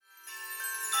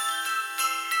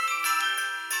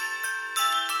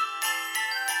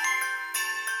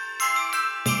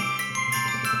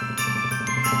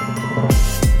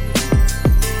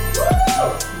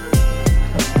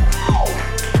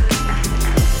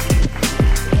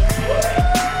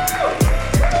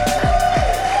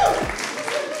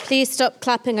Please stop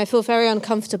clapping. I feel very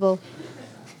uncomfortable.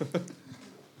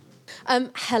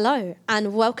 Hello,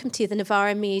 and welcome to the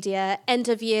Novara Media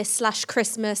end-of-year /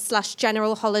 Christmas /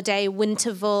 general holiday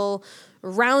winterval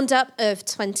roundup of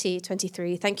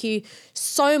 2023. Thank you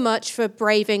so much for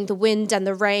braving the wind and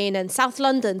the rain and South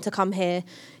London to come here.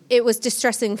 It was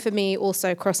distressing for me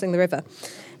also crossing the river.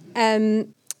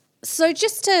 So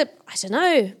just to,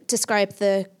 describe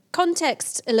the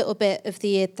context a little bit of the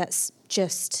year that's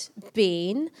just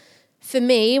been. For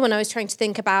me, when I was trying to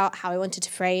think about how I wanted to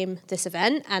frame this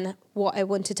event and what I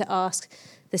wanted to ask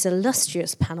this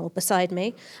illustrious panel beside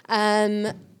me,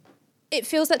 it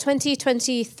feels that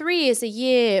 2023 is a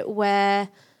year where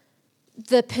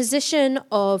the position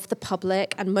of the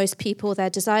public and most people, their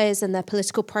desires and their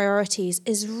political priorities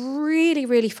is really,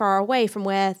 really far away from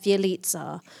where the elites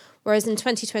are. Whereas in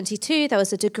 2022, there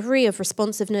was a degree of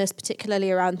responsiveness,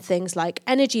 particularly around things like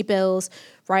energy bills.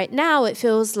 Right now, it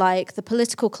feels like the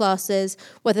political classes,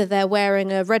 whether they're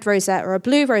wearing a red rosette or a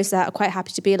blue rosette, are quite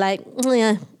happy to be like,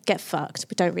 yeah, get fucked.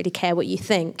 We don't really care what you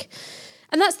think.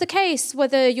 And that's the case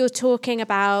whether you're talking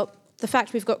about the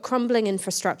fact we've got crumbling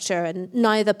infrastructure and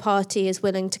neither party is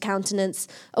willing to countenance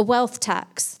a wealth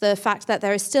tax, the fact that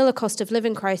there is still a cost of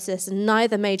living crisis and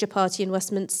neither major party in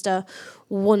Westminster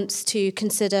wants to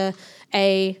consider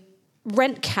a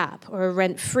rent cap or a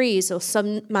rent freeze or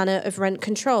some manner of rent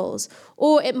controls.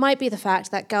 Or it might be the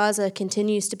fact that Gaza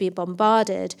continues to be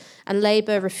bombarded and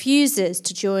Labour refuses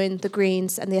to join the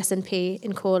Greens and the SNP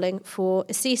in calling for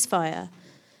a ceasefire.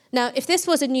 Now, if this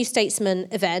was a New Statesman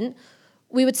event,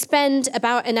 we would spend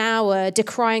about an hour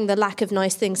decrying the lack of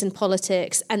nice things in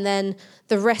politics and then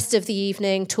the rest of the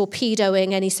evening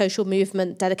torpedoing any social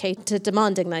movement dedicated to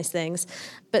demanding nice things.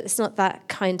 But it's not that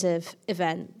kind of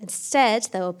event. Instead,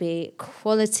 there will be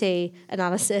quality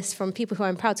analysis from people who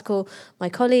I'm proud to call my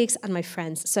colleagues and my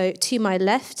friends. So to my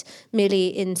left, merely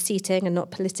in seating and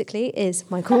not politically, is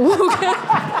Michael Walker.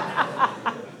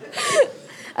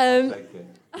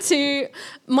 To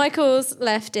Michael's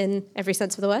left, in every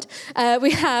sense of the word,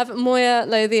 we have Moya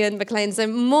Lothian-McLean. So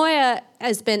Moya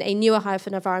has been a newer hire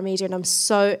for Novara Media, and I'm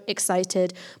so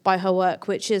excited by her work,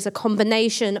 which is a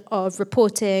combination of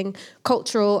reporting,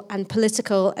 cultural and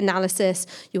political analysis.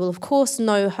 You will, of course,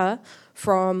 know her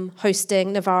from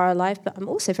hosting Novara Live, but I'm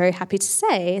also very happy to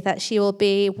say that she will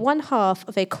be one half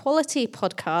of a quality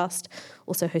podcast,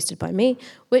 also hosted by me,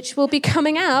 which will be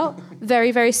coming out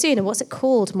very, very soon. And what's it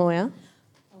called, Moya?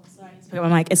 My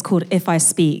mic. It's called If I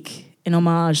Speak, in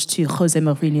homage to Jose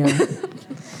Mourinho.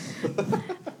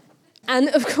 And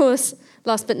of course,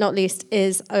 last but not least,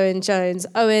 is Owen Jones.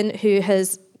 Owen, who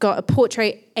has got a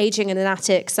portrait aging in an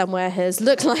attic somewhere, has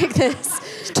looked like this.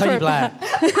 It's Tony Blair.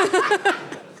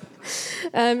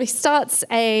 He starts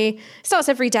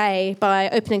every day by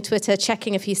opening Twitter,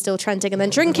 checking if he's still trending, and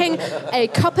then drinking a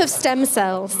cup of stem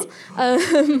cells.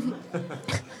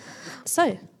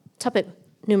 So, topic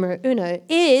numero uno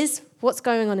is what's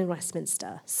going on in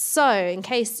Westminster. So, in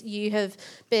case you have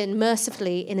been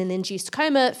mercifully in an induced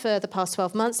coma for the past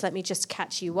 12 months, let me just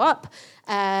catch you up.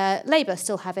 Labour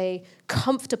still have a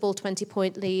comfortable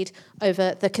 20-point lead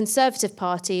over the Conservative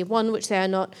Party, one which they are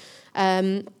not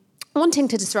wanting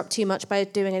to disrupt too much by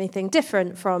doing anything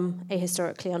different from a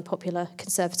historically unpopular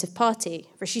Conservative Party.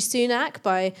 Rishi Sunak,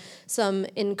 by some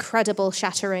incredible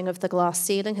shattering of the glass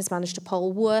ceiling, has managed to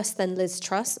poll worse than Liz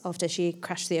Truss after she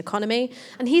crashed the economy.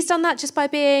 And he's done that just by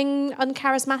being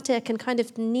uncharismatic and kind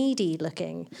of needy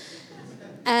looking.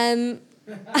 And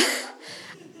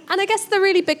I guess the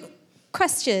really big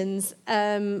questions,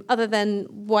 other than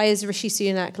why is Rishi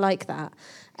Sunak like that,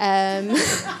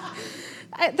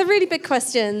 the really big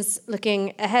questions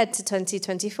looking ahead to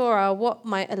 2024 are: what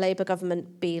might a Labour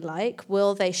government be like?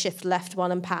 Will they shift left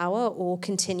while in power or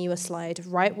continue a slide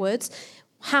rightwards?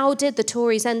 How did the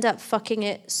Tories end up fucking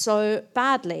it so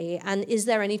badly? And is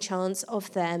there any chance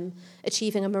of them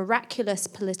achieving a miraculous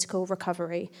political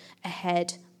recovery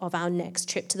ahead of our next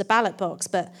trip to the ballot box?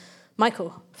 But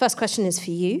Michael, first question is for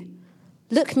you.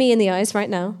 Look me in the eyes right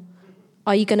now.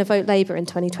 Are you going to vote Labour in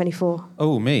 2024?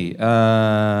 Oh, me. It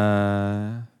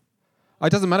doesn't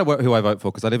matter who I vote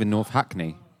for because I live in North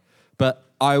Hackney. But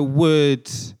I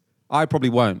probably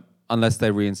won't unless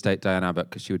they reinstate Diane Abbott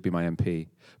because she would be my MP.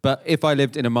 But if I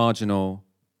lived in a marginal,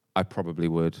 I probably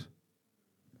would,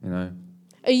 Are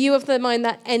you of the mind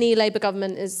that any Labour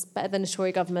government is better than a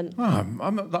Tory government? Oh,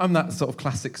 I'm that sort of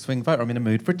classic swing voter. I'm in a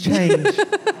mood for a change.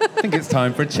 I think it's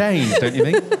time for a change, don't you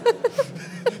think?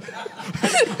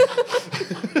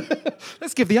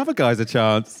 Let's give the other guys a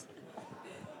chance.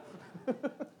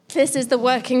 This is the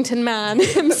Workington man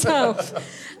himself.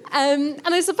 And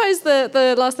I suppose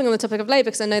the last thing on the topic of Labour,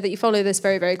 because I know that you follow this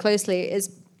very, very closely,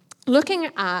 is looking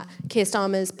at Keir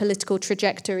Starmer's political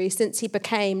trajectory since he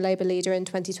became Labour leader in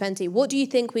 2020, what do you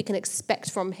think we can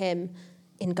expect from him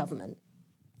in government?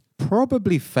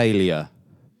 Probably failure.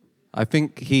 I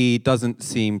think he doesn't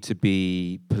seem to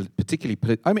be particularly...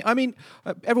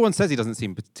 everyone says he doesn't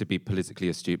seem to be politically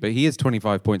astute, but he is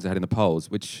 25 points ahead in the polls,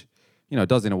 which,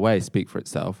 does in a way speak for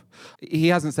itself. He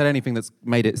hasn't said anything that's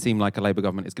made it seem like a Labour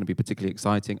government is going to be particularly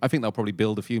exciting. I think they'll probably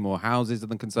build a few more houses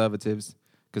than Conservatives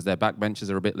because their backbenchers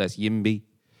are a bit less YIMBY.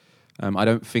 I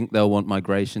don't think they'll want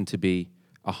migration to be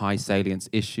a high salience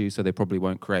issue, so they probably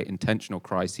won't create intentional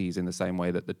crises in the same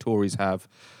way that the Tories have.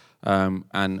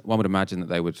 And one would imagine that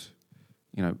they would...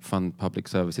 fund public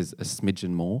services a smidgen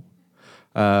more.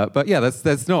 But yeah,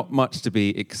 there's not much to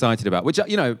be excited about, which,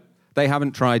 they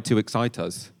haven't tried to excite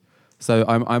us. So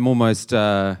I'm almost,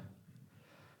 I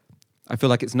feel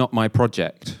like it's not my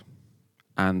project,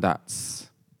 and that's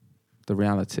the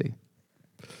reality.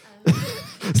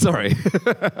 Sorry.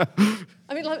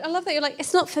 I love that you're like,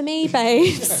 it's not for me,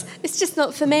 babes. It's just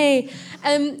not for me.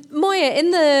 Moya,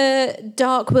 in the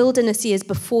dark wilderness years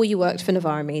before you worked for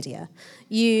Novara Media,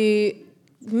 you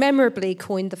memorably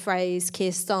coined the phrase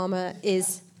Keir Starmer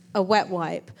is a wet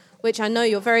wipe, which I know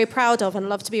you're very proud of and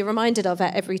love to be reminded of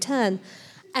at every turn.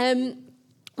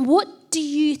 What do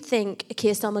you think a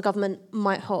Keir Starmer government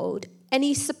might hold?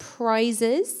 Any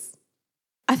surprises?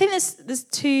 I think there's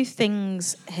two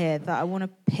things here that I want to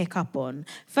pick up on.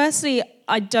 Firstly,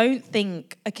 I don't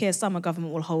think a Keir Starmer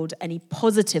government will hold any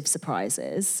positive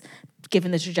surprises,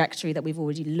 given the trajectory that we've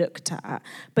already looked at.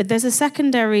 But there's a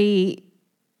secondary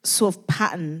sort of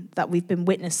pattern that we've been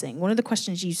witnessing. One of the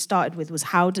questions you started with was,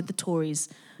 how did the Tories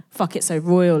fuck it so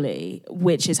royally,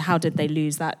 which is how did they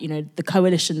lose that, the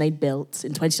coalition they built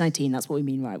in 2019, that's what we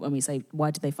mean, right, when we say, why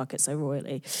did they fuck it so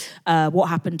royally? What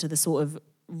happened to the sort of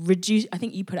I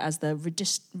think you put it as the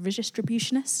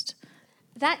redistributionist?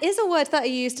 That is a word that I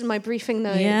used in my briefing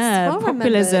notes. Yeah,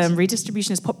 populism,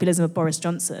 redistributionist populism of Boris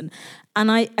Johnson. And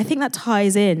I think that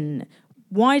ties in.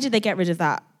 Why did they get rid of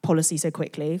that policy so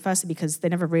quickly? Firstly, because they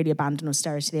never really abandoned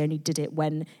austerity. They only did it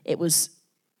when it was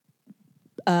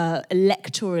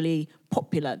electorally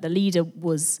popular. The leader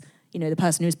was, the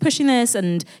person who was pushing this,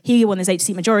 and he won this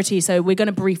 8-seat majority. So we're going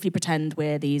to briefly pretend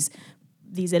we're these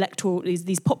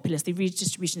populists, the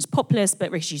redistributionist populists,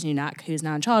 but Rishi Sunak, who's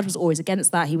now in charge, was always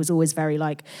against that. He was always very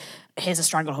like, here's a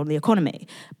stranglehold on the economy.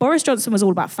 Boris Johnson was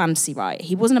all about fantasy, right?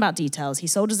 He wasn't about details. He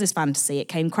sold us this fantasy. It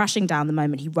came crashing down the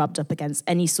moment he rubbed up against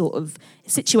any sort of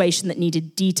situation that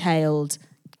needed detailed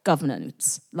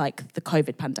governance, like the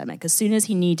COVID pandemic. As soon as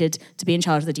he needed to be in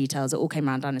charge of the details, it all came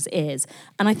round down his ears.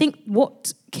 And I think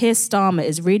what Keir Starmer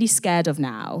is really scared of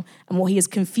now, and what he is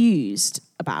confused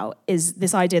about, is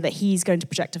this idea that he's going to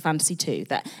project a fantasy too,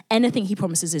 that anything he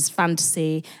promises is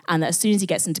fantasy, and that as soon as he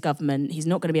gets into government, he's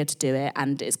not going to be able to do it,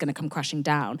 and it's going to come crashing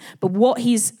down. But what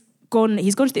he's gone to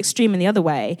the extreme in the other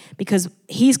way, because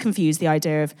he's confused the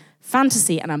idea of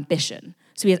fantasy and ambition.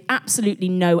 So he has absolutely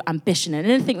no ambition, and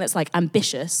anything that's like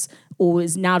ambitious or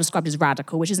is now described as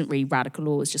radical, which isn't really radical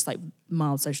or is just like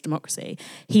mild social democracy,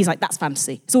 he's like, that's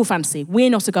fantasy. It's all fantasy.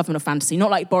 We're not a government of fantasy, not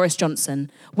like Boris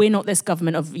Johnson. We're not this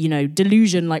government of,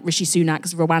 delusion like Rishi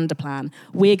Sunak's Rwanda plan.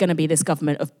 We're going to be this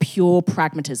government of pure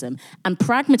pragmatism. And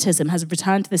pragmatism has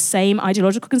returned to the same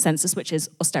ideological consensus, which is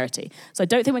austerity. So I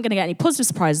don't think we're going to get any positive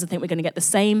surprises. I think we're going to get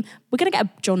we're going to get a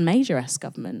John Major-esque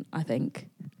government, I think,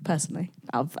 personally,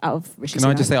 out of Rishi Sunak.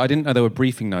 Can I just say, I didn't know there were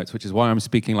briefing notes, which is why I'm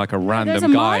speaking like a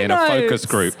random guy in a focus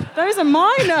group. Those are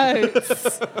my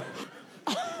notes.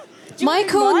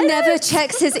 Michael never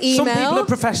checks his email. Some people are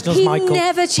professionals, he Michael. He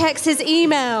never checks his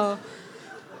email.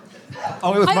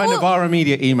 Oh, it was my Novara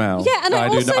Media email. Yeah, and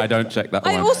I don't check that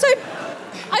one. I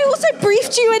also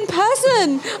briefed you in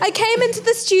person. I came into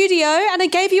the studio and I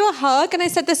gave you a hug and I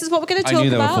said, this is what we're going to talk about. I knew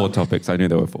there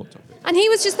were 4 topics. And he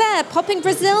was just there, popping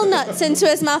Brazil nuts into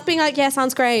his mouth, being like, yeah,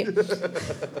 sounds great.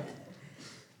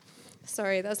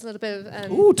 Sorry, that was a little bit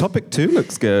of... Ooh, topic 2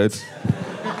 looks good.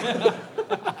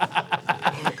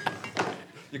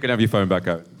 You can have your phone back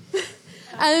out.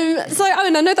 So,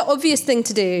 Owen, I know the obvious thing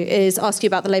to do is ask you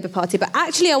about the Labour Party, but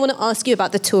actually I want to ask you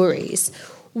about the Tories.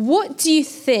 What do you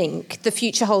think the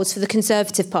future holds for the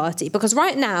Conservative Party? Because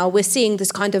right now we're seeing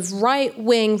this kind of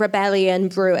right-wing rebellion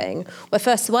brewing, where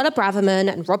first Suella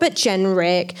Braverman and Robert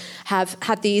Jenrick have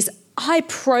had these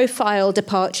high-profile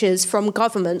departures from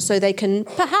government so they can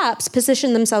perhaps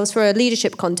position themselves for a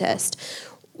leadership contest.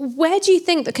 Where do you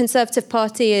think the Conservative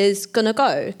Party is going to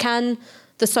go? Can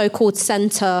the so-called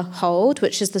centre hold,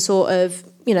 which is the sort of,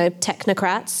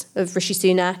 technocrats of Rishi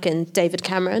Sunak and David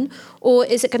Cameron, or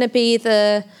is it going to be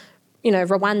the,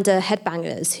 Rwanda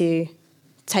headbangers who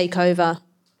take over?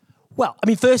 Well, I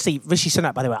mean, firstly, Rishi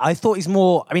Sunak, by the way, I thought he's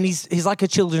more... I mean, he's like a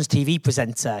children's TV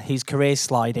presenter whose career's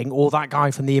sliding, or that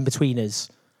guy from The In-Betweeners.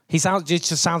 He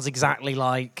just sounds exactly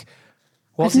like...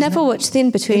 I've never watched The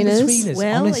In-Betweeners. Will?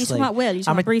 Honestly. Are you talking about Will? Are you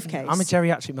talking about Briefcase? I'm a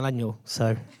geriatric millennial,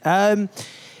 so... the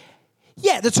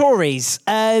Tories.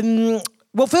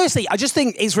 Well, firstly, I just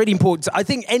think it's really important. I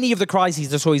think any of the crises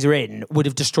the Tories are in would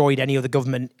have destroyed any other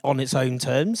government on its own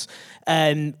terms,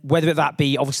 whether that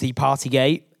be, obviously,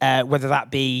 Partygate, whether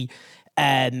that be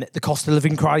the cost of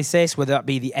living crisis, whether that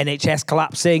be the NHS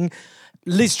collapsing.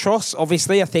 Liz Truss,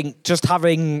 obviously, I think just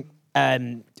having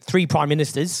 3 prime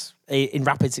ministers in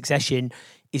rapid succession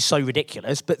is so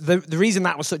ridiculous. But the reason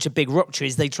that was such a big rupture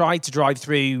is they tried to drive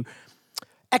through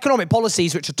economic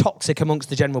policies which are toxic amongst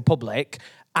the general public,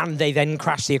 and they then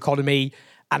crashed the economy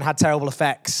and had terrible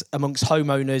effects amongst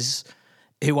homeowners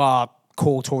who are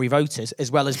core Tory voters,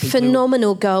 as well as people.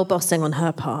 Phenomenal girl bossing on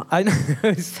her part. I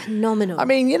know. Phenomenal. I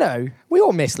mean, we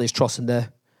all miss Liz Truss and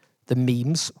the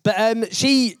memes, but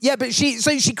she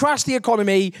crashed the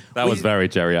economy. That was very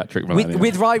geriatric millennial.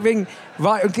 With right wing.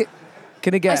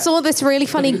 Can I get? I saw this really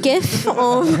funny GIF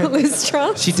on Liz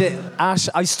Truss. She did. Ash,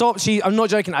 I'm not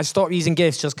joking. I stopped using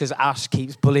GIFs just because Ash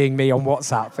keeps bullying me on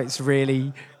WhatsApp. It's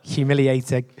really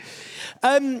humiliating.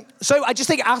 So I just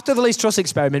think after the Liz Truss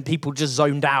experiment, people just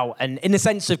zoned out. And in the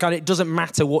sense of it doesn't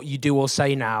matter what you do or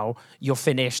say now, you're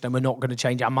finished and we're not going to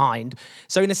change our mind.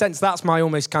 So in a sense, that's my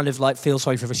almost feel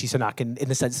sorry for Rishi Sunak in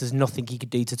the sense there's nothing he could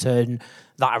do to turn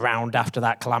that around after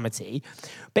that calamity.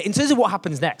 But in terms of what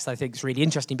happens next, I think it's really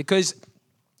interesting because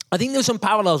I think there's some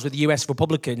parallels with the US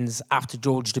Republicans after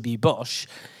George W. Bush.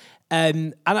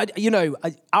 And our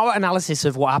analysis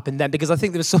of what happened then, because I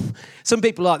think there was some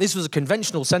people like this was a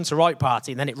conventional centre-right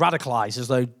party, and then it radicalised as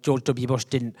though George W. Bush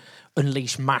didn't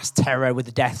unleash mass terror with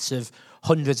the deaths of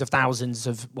hundreds of thousands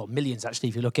of, millions actually,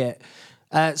 if you look at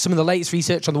some of the latest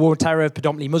research on the war on terror of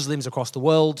predominantly Muslims across the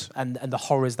world and the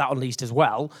horrors that unleashed as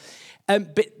well.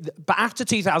 But after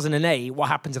 2008, what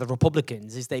happened to the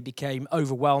Republicans is they became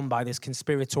overwhelmed by this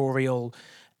conspiratorial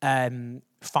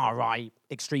far-right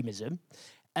extremism.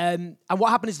 And what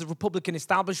happened is the Republican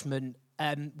establishment,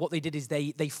 what they did is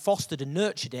they fostered and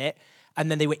nurtured it, and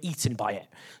then they were eaten by it.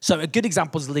 So a good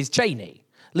example is Liz Cheney.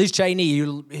 Liz Cheney,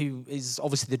 who is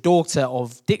obviously the daughter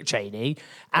of Dick Cheney,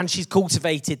 and she's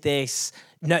cultivated this,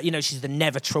 she's the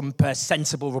never-Trumper,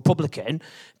 sensible Republican.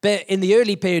 But in the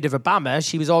early period of Obama,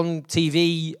 she was on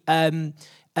TV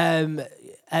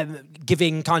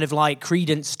giving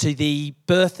credence to the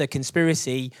birther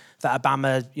conspiracy that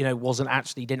Obama,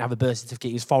 didn't have a birth certificate,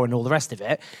 he was foreign, all the rest of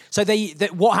it. So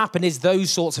what happened is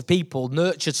those sorts of people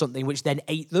nurtured something which then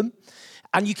ate them.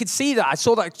 And you could see that. I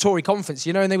saw that at Tory conference,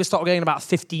 and they were starting going about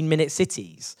 15-minute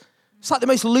cities. It's like the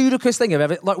most ludicrous thing I've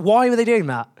ever... why were they doing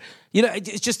that?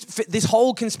 It's just this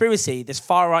whole conspiracy, this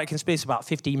far-right conspiracy about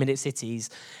 15-minute cities,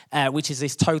 which is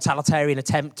this totalitarian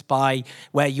attempt by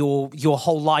where your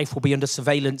whole life will be under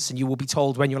surveillance and you will be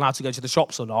told when you're allowed to go to the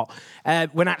shops or not,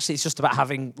 when actually it's just about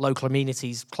having local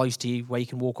amenities close to you where you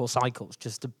can walk or cycle. It's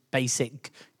just a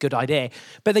basic good idea.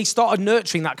 But they started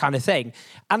nurturing that kind of thing.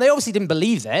 And they obviously didn't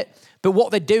believe it, but what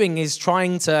they're doing is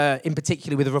trying to, in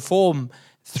particular with the reform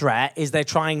threat, is they're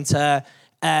trying to...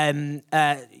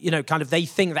 they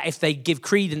think that if they give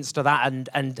credence to that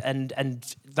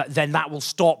then that will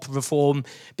stop reform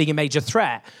being a major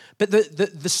threat. But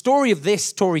the story of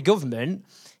this Tory government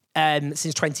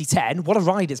since 2010, what a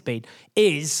ride it's been,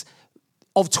 is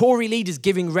of Tory leaders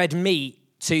giving red meat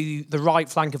to the right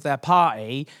flank of their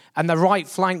party, and the right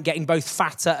flank getting both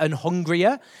fatter and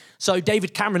hungrier. So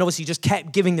David Cameron obviously just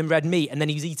kept giving them red meat, and then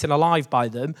he was eaten alive by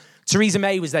them. Theresa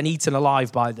May was then eaten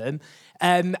alive by them.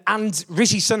 And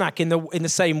Rishi Sunak in the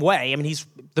same way. I mean, he's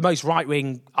the most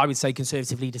right-wing, I would say,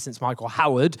 conservative leader since Michael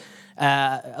Howard.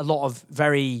 A lot of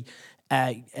very,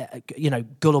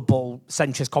 gullible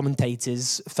centrist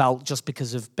commentators felt just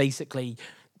because of basically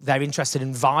they're interested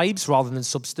in vibes rather than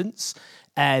substance.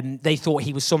 They thought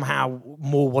he was somehow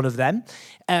more one of them.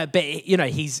 But,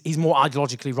 he's more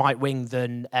ideologically right-wing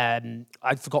than,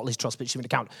 I forgot Liz Truss, but she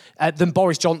wouldn't count, than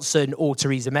Boris Johnson or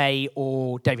Theresa May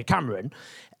or David Cameron.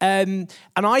 And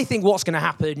I think what's going to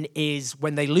happen is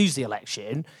when they lose the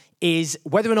election is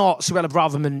whether or not Suella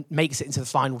Braverman makes it into the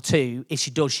final two. If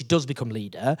she does become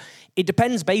leader. It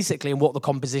depends basically on what the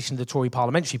composition of the Tory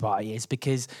Parliamentary Party is,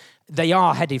 because they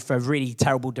are headed for a really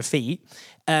terrible defeat.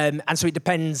 And so it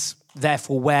depends,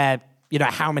 therefore, where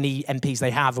how many MPs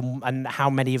they have and how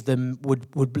many of them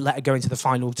would let her go into the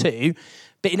final two.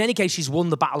 But in any case, she's won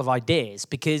the battle of ideas,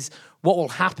 because what will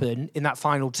happen in that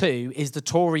final two is the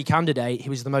Tory candidate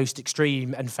who is the most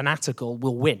extreme and fanatical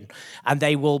will win. And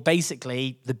they will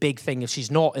basically, the big thing, if she's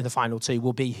not in the final two,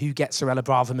 will be who gets Suella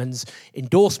Braverman's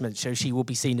endorsement. So she will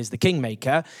be seen as the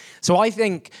kingmaker. So I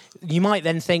think you might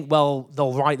then think, well,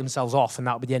 they'll write themselves off and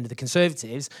that'll be the end of the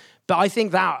Conservatives. But I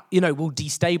think that, will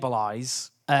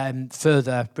destabilise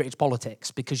further British politics,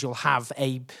 because you'll have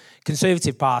a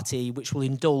Conservative Party which will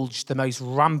indulge the most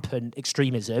rampant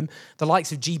extremism. The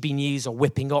likes of GB News are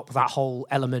whipping up that whole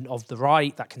element of the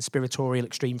right, that conspiratorial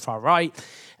extreme far right.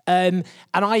 And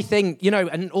I think,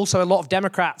 and also a lot of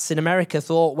Democrats in America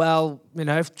thought, well,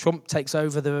 if Trump takes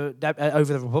over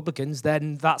the Republicans,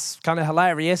 then that's kind of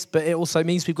hilarious, but it also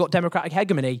means we've got democratic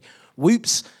hegemony.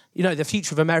 Whoops, the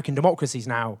future of American democracy is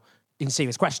now in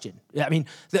serious question. I mean,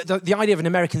 the idea of an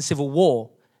American civil war,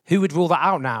 who would rule that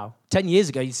out now? 10 years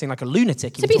ago, you'd seem like a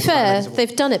lunatic. To be fair,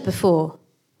 they've done it before.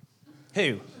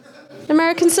 Who?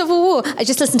 American Civil War. I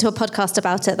just listened to a podcast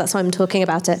about it. That's why I'm talking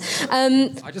about it.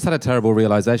 I just had a terrible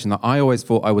realisation that I always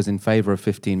thought I was in favour of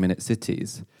 15-minute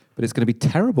cities, but it's going to be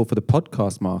terrible for the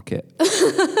podcast market.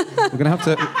 We're going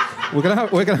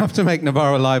to have to make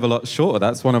Novara Live a lot shorter.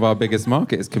 That's one of our biggest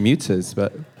markets, commuters,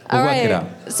 but we'll work it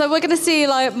out. So we're going to see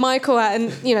Michael at an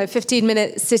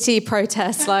 15-minute city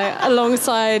protest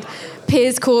alongside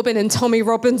Piers Corbyn and Tommy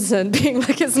Robinson, being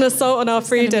like it's an assault on our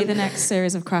freedom. It's going to be the next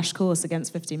series of crash course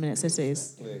against 15-minute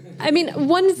cities. I mean,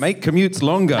 make commutes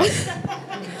longer.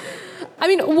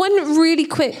 One really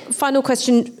quick final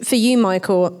question for you,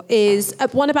 Michael, is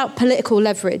one about political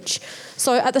leverage.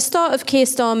 So at the start of Keir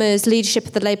Starmer's leadership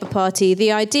of the Labour Party,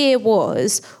 the idea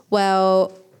was,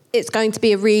 well, it's going to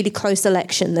be a really close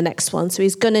election, the next one. So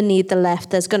he's going to need the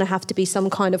left. There's going to have to be some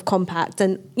kind of compact.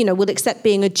 And, we'll accept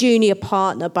being a junior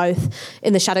partner, both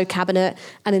in the shadow cabinet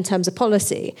and in terms of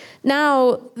policy.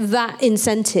 Now, that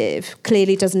incentive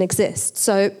clearly doesn't exist.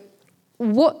 So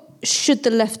what should the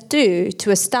left do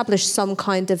to establish some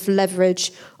kind of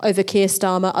leverage over Keir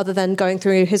Starmer, other than going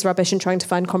through his rubbish and trying to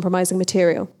find compromising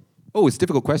material? Oh, it's a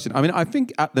difficult question. I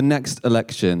think at the next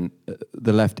election,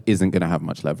 the left isn't going to have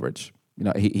much leverage.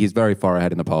 He's very far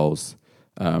ahead in the polls.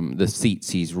 The seats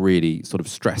he's really sort of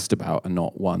stressed about are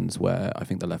not ones where I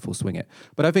think the left will swing it.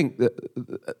 But I think that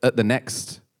at the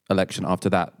next election after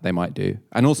that, they might do.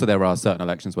 And also there are certain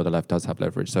elections where the left does have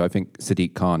leverage. So I think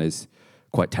Sadiq Khan is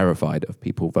quite terrified of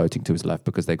people voting to his left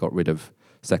because they got rid of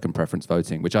second preference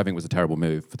voting, which I think was a terrible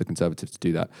move for the Conservatives to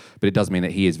do that. But it does mean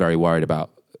that he is very worried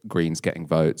about Greens getting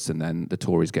votes and then the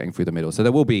Tories getting through the middle. So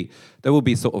there will be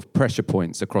sort of pressure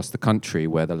points across the country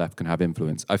where the left can have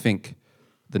influence. I think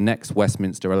the next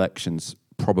Westminster elections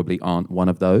probably aren't one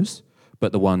of those,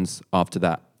 but the ones after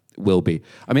that will be.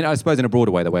 I suppose in a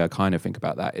broader way, the way I kind of think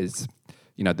about that is,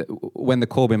 when the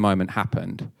Corbyn moment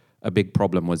happened, a big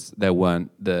problem was there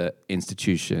weren't the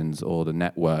institutions or the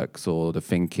networks or the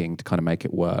thinking to kind of make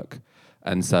it work.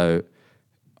 And so,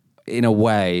 in a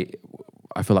way,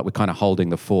 I feel like we're kind of holding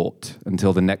the fort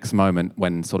until the next moment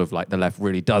when sort of like the left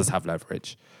really does have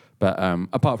leverage. But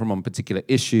apart from on particular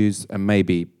issues and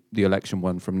maybe the election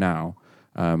one from now,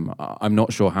 I'm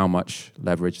not sure how much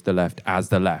leverage the left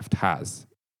has.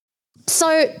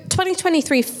 So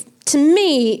 2023, to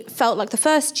me, felt like the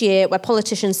first year where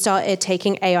politicians started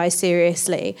taking AI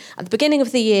seriously. At the beginning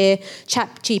of the year,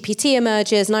 ChatGPT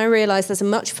emerges, and I realised there's a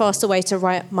much faster way to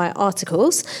write my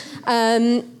articles.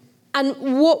 And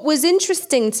what was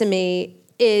interesting to me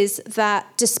is that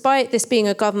despite this being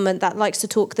a government that likes to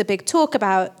talk the big talk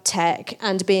about tech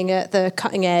and being at the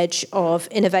cutting edge of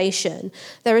innovation,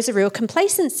 there is a real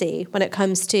complacency when it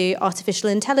comes to artificial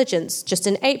intelligence. Just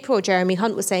in April, Jeremy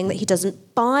Hunt was saying that he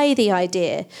doesn't buy the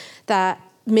idea that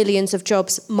millions of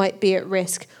jobs might be at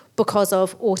risk because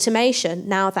of automation.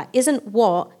 Now, that isn't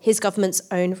what his government's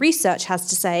own research has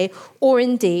to say, or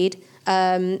indeed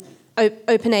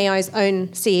OpenAI's own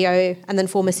CEO and then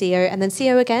former CEO and then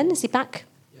CEO again. Is he back?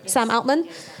 Yes. Sam Altman.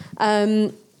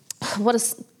 What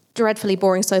a dreadfully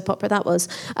boring soap opera that was.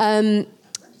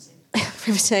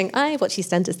 Riveting. I watch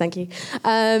EastEnders, thank you.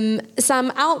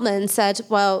 Sam Altman said,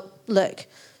 well, look,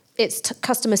 it's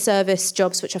customer service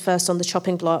jobs which are first on the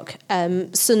chopping block.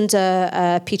 Sundar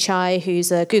Pichai,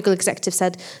 who's a Google executive,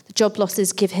 said the job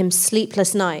losses give him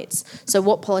sleepless nights. So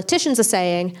what politicians are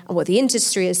saying and what the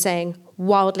industry is saying,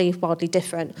 wildly, wildly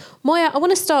different. Moya, I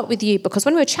want to start with you, because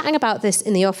when we were chatting about this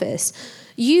in the office,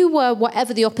 you were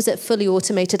whatever the opposite fully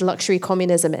automated luxury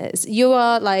communism is. You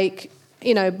are like,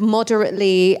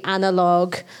 moderately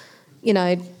analog,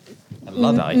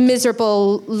 Luddite.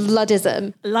 miserable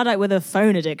Luddism. Luddite with a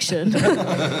phone addiction.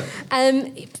 But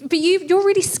you're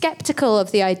really sceptical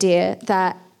of the idea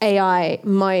that AI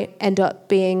might end up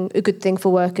being a good thing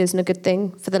for workers and a good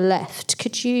thing for the left.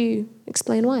 Could you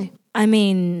explain why? I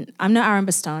mean, I'm not Aaron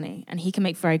Bastani, and he can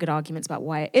make very good arguments about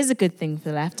why it is a good thing for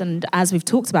the left. And as we've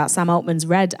talked about, Sam Altman's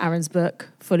read Aaron's book,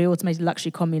 Fully Automated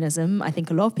Luxury Communism. I think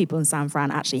a lot of people in San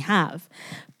Fran actually have.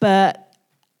 But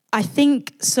I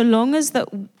think so long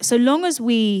as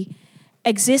we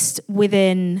exist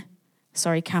within,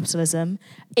 capitalism,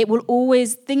 it will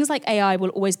always, things like AI will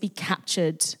always be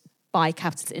captured by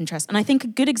capitalist interest. And I think a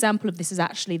good example of this is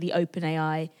actually the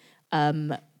OpenAI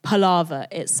palaver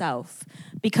itself.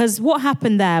 Because what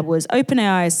happened there was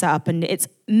OpenAI is set up and it's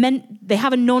meant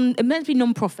to be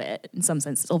non-profit in some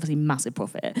sense. It's obviously massive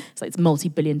profit. It's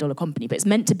multi-billion-dollar company, but it's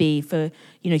meant to be for,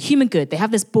 human good. They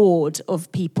have this board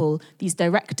of people, these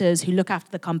directors who look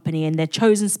after the company, and they're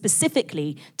chosen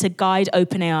specifically to guide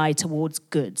OpenAI towards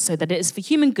good, so that it is for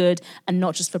human good and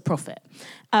not just for profit.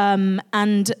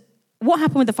 And what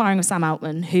happened with the firing of Sam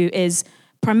Altman, who is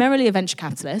primarily a venture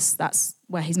capitalist? That's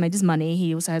where he's made his money.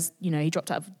 He also has, he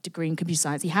dropped out of a degree in computer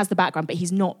science. He has the background, but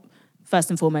he's not first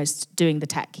and foremost doing the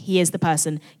tech. He is the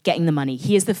person getting the money.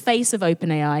 He is the face of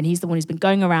OpenAI, and he's the one who's been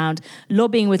going around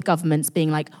lobbying with governments,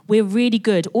 being like, we're really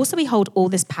good. Also, we hold all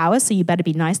this power, so you better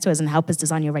be nice to us and help us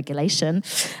design your regulation.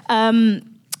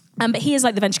 But he is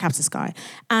like the venture capitalist guy.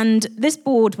 And this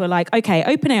board were like, okay,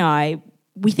 OpenAI,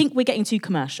 we think we're getting too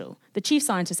commercial. The chief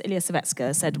scientist, Ilya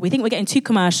Savitska, said, we think we're getting too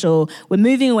commercial, we're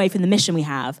moving away from the mission we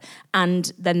have,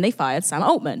 and then they fired Sam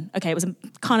Altman. Okay, it was a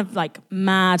kind of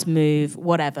mad move,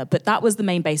 whatever, but that was the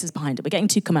main basis behind it. We're getting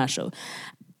too commercial.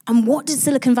 And what did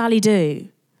Silicon Valley do?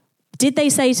 Did they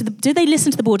listen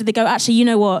to the board? Did they go, actually, you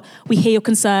know what? We hear your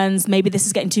concerns. Maybe this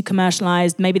is getting too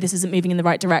commercialized. Maybe this isn't moving in the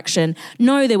right direction.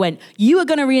 No, they went, you are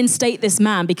going to reinstate this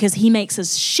man because he makes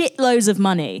us shitloads of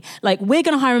money. We're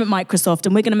going to hire him at Microsoft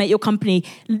and we're going to make your company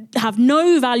have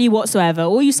no value whatsoever.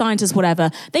 All you scientists, whatever.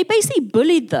 They basically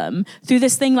bullied them through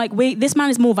this thing this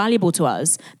man is more valuable to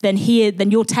us than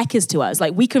your tech is to us.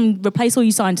 We can replace all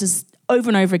you scientists over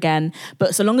and over again,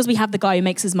 but so long as we have the guy who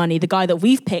makes his money, the guy that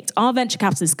we've picked, our venture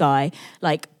capitalist guy,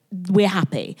 we're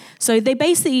happy. So they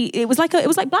basically, it was like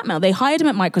blackmail. They hired him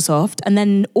at Microsoft, and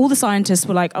then all the scientists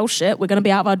were like, oh shit, we're going to be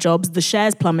out of our jobs. The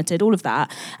shares plummeted, all of that.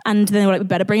 And then they were like, we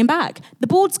better bring him back. The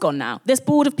board's gone now. This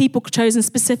board of people chosen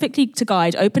specifically to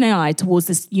guide OpenAI towards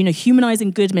this,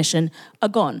 humanizing good mission are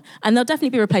gone. And they'll definitely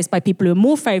be replaced by people who are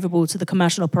more favorable to the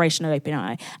commercial operation of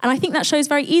OpenAI. And I think that shows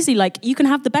very easily, you can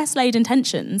have the best laid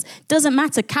intentions. Doesn't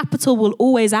matter. Capital will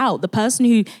always out. The person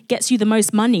who gets you the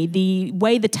most money, the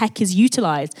way the tech is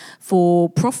utilized for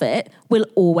profit, will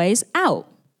always out.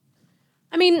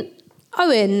 I mean,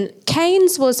 Owen,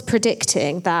 Keynes was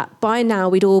predicting that by now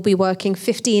we'd all be working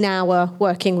 15-hour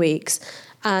working weeks.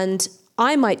 And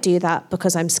I might do that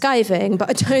because I'm skiving, but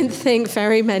I don't think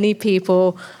very many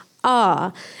people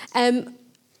are.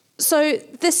 So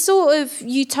this sort of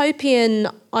utopian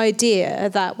idea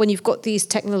that when you've got these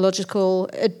technological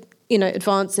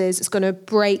advances, it's going to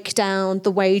break down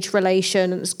the wage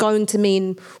relation and it's going to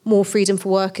mean more freedom for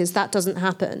workers, that doesn't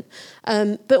happen.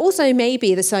 But also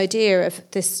maybe this idea of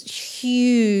this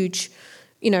huge,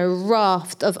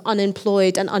 raft of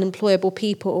unemployed and unemployable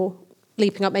people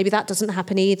leaping up, maybe that doesn't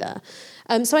happen either.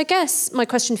 So I guess my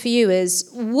question for you is,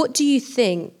 what do you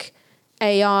think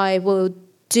AI will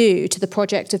do to the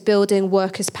project of building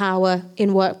workers' power in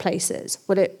workplaces?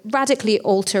 Will it radically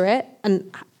alter it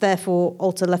and therefore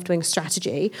alter left-wing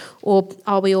strategy? Or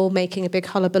are we all making a big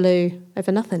hullabaloo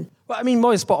over nothing? Well, I mean,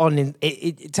 Moya's spot on.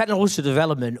 Technological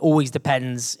development always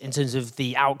depends, in terms of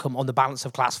the outcome, on the balance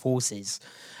of class forces.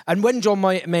 And when John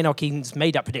Maynard Keynes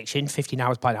made that prediction, 15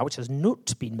 hours by now, which has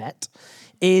not been met,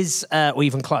 or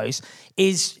even close,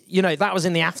 that was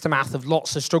in the aftermath of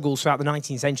lots of struggles throughout the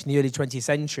 19th century and the early 20th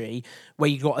century, where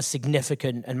you got a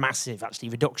significant and massive, actually,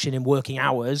 reduction in working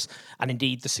hours, and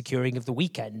indeed the securing of the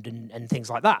weekend and things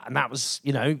like that. And that was,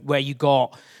 where you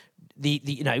got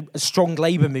the strong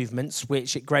labour movements,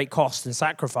 which at great cost and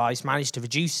sacrifice managed to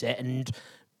reduce it, and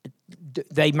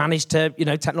they managed to,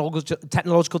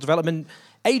 technological development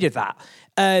aided that.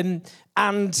 If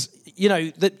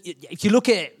you look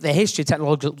at the history of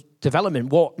technological development,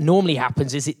 what normally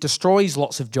happens is it destroys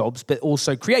lots of jobs, but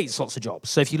also creates lots of jobs.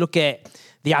 So if you look at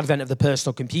the advent of the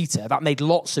personal computer, that made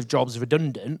lots of jobs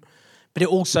redundant, but it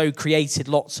also created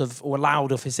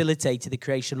allowed or facilitated the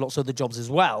creation of lots of other jobs as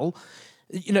well.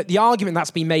 The argument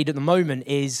that's been made at the moment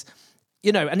is,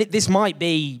 and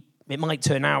it might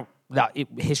turn out that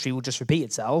history will just repeat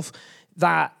itself,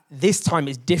 that this time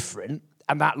is different,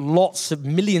 and that lots of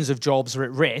millions of jobs are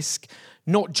at risk,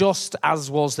 not just as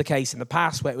was the case in the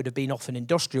past, where it would have been often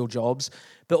industrial jobs,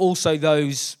 but also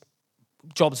those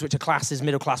jobs which are classed as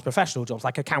middle-class professional jobs,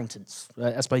 like accountants,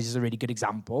 I suppose is a really good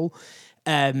example.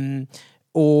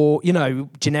 Or,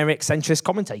 generic centrist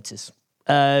commentators.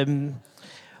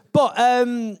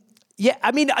 Yeah,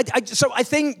 I mean, so I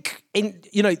think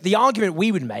the argument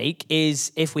we would make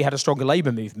is if we had a stronger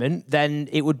labour movement, then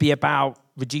it would be about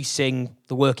reducing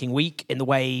the working week in the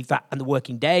way that, and the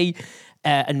working day,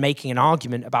 and making an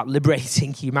argument about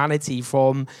liberating humanity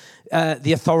from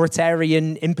the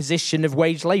authoritarian imposition of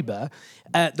wage labour.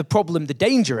 The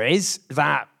danger is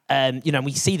that,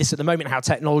 we see this at the moment, how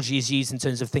technology is used in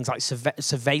terms of things like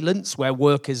surveillance, where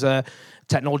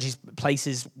technology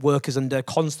places workers under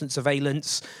constant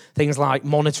surveillance, things like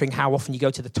monitoring how often you go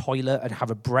to the toilet and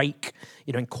have a break,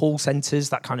 in call centres,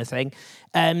 that kind of thing.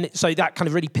 So that kind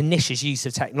of really pernicious use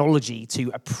of technology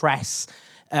to oppress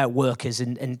workers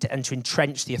and to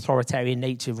entrench the authoritarian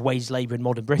nature of wage labour in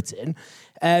modern Britain.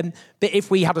 But if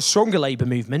we had a stronger labour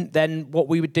movement, then what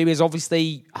we would do is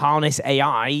obviously harness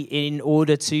AI in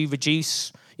order to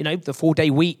reduce, the 4-day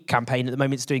week campaign at the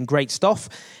moment is doing great stuff.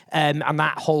 And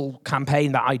that whole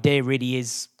campaign, that idea really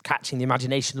is catching the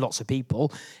imagination of lots of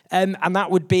people. And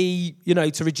that would be,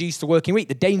 to reduce the working week.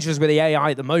 The dangers with the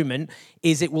AI at the moment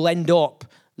is it will end up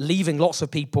leaving lots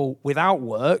of people without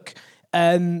work,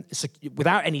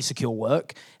 without any secure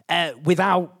work,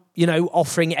 without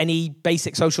offering any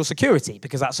basic social security,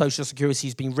 because that social security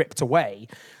has been ripped away.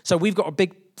 So we've got a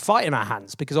big fight in our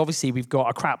hands, because obviously we've got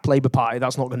a crap Labour Party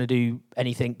that's not going to do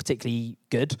anything particularly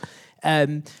good.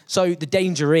 So the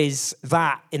danger is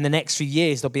that in the next few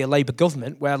years there'll be a Labour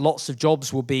government where lots of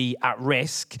jobs will be at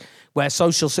risk, where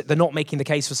they're not making the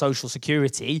case for social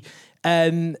security.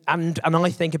 And I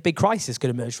think a big crisis could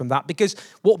emerge from that, because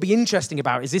what will be interesting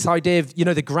about it is this idea of,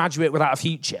 the graduate without a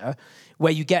future,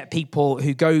 where you get people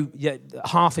who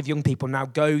half of young people now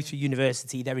go through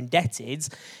university, they're indebted,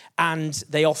 and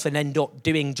they often end up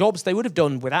doing jobs they would have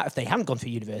done without if they hadn't gone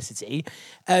through university.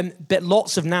 But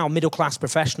lots of now middle-class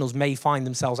professionals may find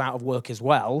themselves out of work as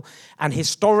well. And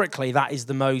historically, that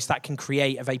can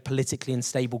create a very politically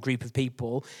unstable group of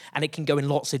people, and it can go in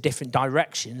lots of different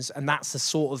directions. And that's the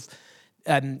sort of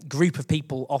group of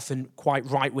people often quite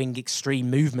right-wing extreme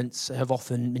movements have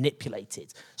often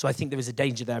manipulated. So I think there is a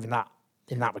danger there in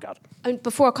that regard. And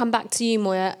before I come back to you,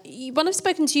 Moya, when I've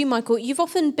spoken to you, Michael, you've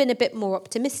often been a bit more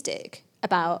optimistic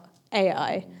about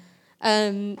AI.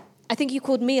 I think you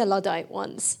called me a Luddite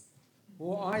once.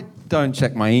 Well, I don't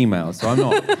check my emails, so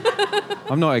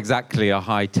I'm not exactly a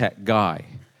high-tech guy.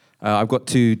 I've got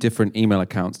 2 different email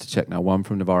accounts to check now, one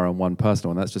from Novara and one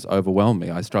personal, and that's just overwhelmed me.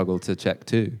 I struggle to check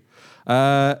too.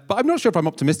 But I'm not sure if I'm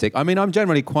optimistic. I mean, I'm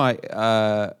generally quite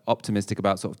optimistic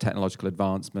about sort of technological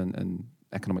advancement and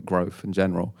economic growth in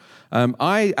general.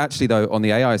 I actually, though, on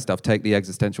the AI stuff, take the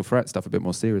existential threat stuff a bit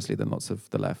more seriously than lots of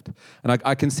the left. And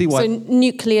I can see why... So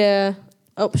nuclear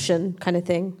option kind of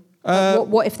thing?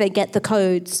 What if they get the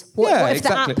codes? What if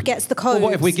exactly. the app gets the codes? Well,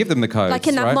 what if we give them the codes? Like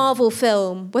in that right? Marvel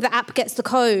film, where the app gets the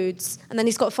codes, and then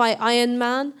he's got to fight Iron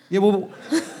Man? Yeah, well...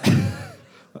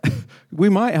 we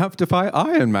might have to fight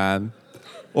Iron Man.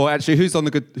 Or actually, who's on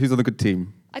the good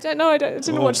team? I don't know. I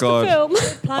didn't watch God. the film.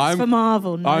 Plans for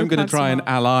Marvel. I'm going to try and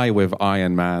ally with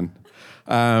Iron Man.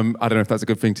 I don't know if that's a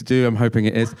good thing to do. I'm hoping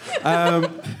it is.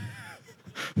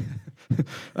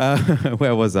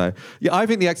 Where was I? Yeah, I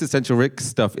think the existential risk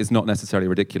stuff is not necessarily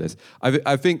ridiculous.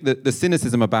 I think that the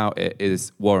cynicism about it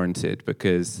is warranted,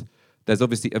 because there's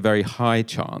obviously a very high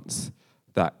chance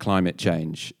that climate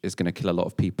change is going to kill a lot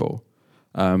of people.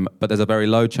 But there's a very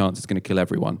low chance it's going to kill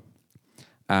everyone.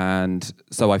 And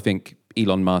so I think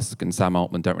Elon Musk and Sam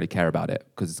Altman don't really care about it,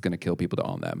 because it's going to kill people that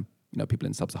aren't them, people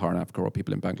in sub-Saharan Africa or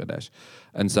people in Bangladesh.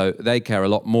 And so they care a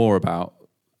lot more about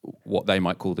what they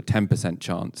might call the 10%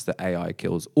 chance that AI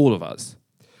kills all of us.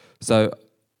 So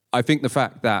I think the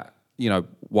fact that,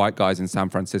 white guys in San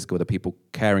Francisco are the people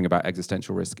caring about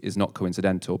existential risk is not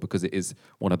coincidental, because it is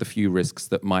one of the few risks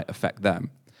that might affect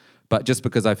them. But just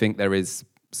because I think there is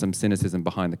some cynicism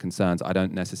behind the concerns, I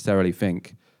don't necessarily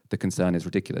think the concern is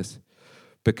ridiculous.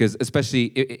 Because especially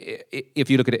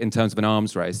if you look at it in terms of an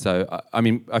arms race, so, I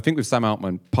think with Sam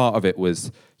Altman, part of it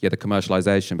was, the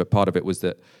commercialization, but part of it was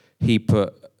that he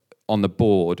put on the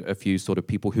board a few sort of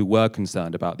people who were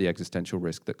concerned about the existential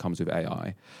risk that comes with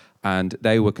AI. and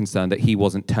they were concerned that he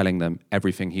wasn't telling them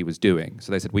everything he was doing.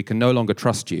 So they said, we can no longer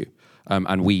trust you,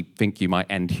 and we think you might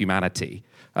end humanity.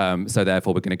 So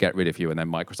therefore, we're going to get rid of you. And then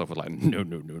Microsoft was like,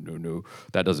 no,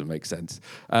 that doesn't make sense.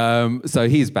 So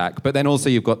he's back. But then also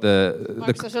you've got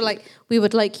Microsoft are like, we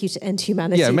would like you to end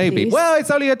humanity. Yeah, maybe. Please. Well,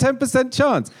 it's only a 10%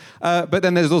 chance. But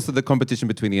then there's also the competition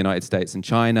between the United States and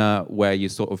China, where you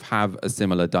sort of have a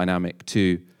similar dynamic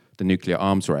to the nuclear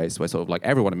arms race, where sort of like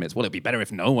everyone admits, well, it'd be better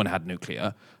if no one had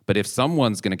nuclear. But if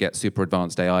someone's going to get super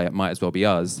advanced AI, it might as well be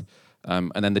us.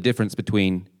 And then the difference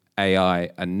between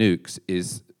AI and nukes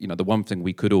is, the one thing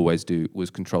we could always do was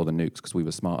control the nukes because we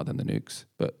were smarter than the nukes.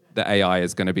 But the AI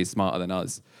is going to be smarter than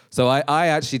us. So I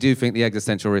actually do think the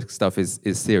existential risk stuff is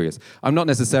serious. I'm not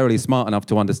necessarily smart enough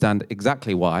to understand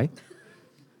exactly why,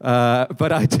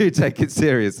 but I do take it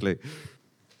seriously.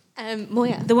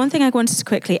 Moya. The one thing I wanted to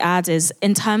quickly add is,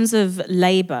 in terms of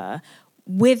labour,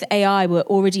 with AI, we're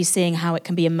already seeing how it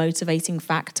can be a motivating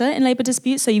factor in labour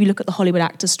disputes. So you look at the Hollywood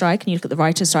actors' strike and you look at the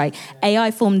writers' strike.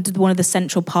 AI formed one of the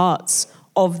central parts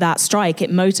of that strike. It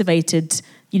motivated,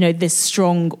 this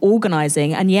strong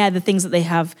organising. And yeah, the things that they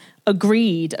have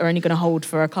agreed are only going to hold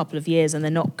for a couple of years and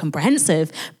they're not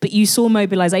comprehensive. But you saw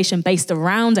mobilisation based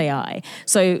around AI.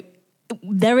 So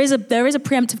there is a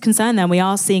preemptive concern there, and we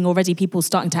are seeing already people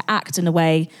starting to act in a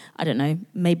way, I don't know,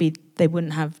 maybe they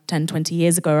wouldn't have 10, 20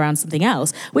 years ago around something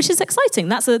else, which is exciting.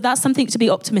 That's something to be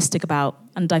optimistic about,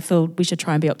 and I feel we should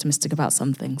try and be optimistic about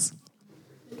some things.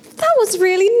 That was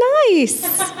really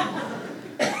nice.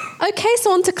 Okay,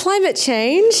 so on to climate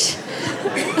change.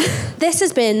 This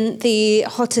has been the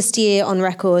hottest year on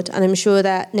record, and I'm sure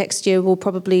that next year will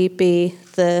probably be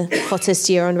the hottest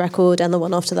year on record, and the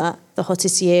one after that, the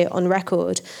hottest year on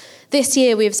record. This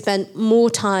year, we have spent more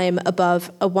time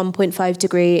above a 1.5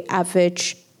 degree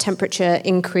average temperature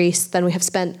increase than we have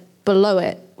spent below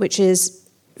it, which is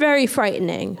very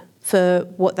frightening for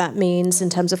what that means in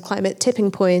terms of climate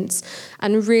tipping points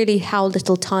and really how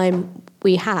little time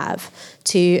we have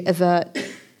to avert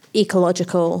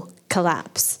ecological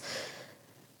collapse.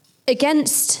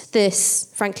 Against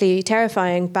this, frankly,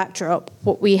 terrifying backdrop,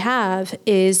 what we have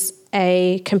is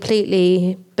a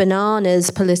completely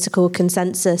bananas political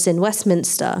consensus in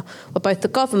Westminster, where both the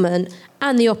government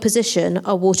and the opposition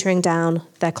are watering down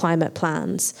their climate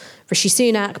plans. Rishi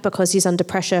Sunak, because he's under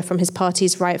pressure from his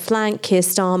party's right flank, Keir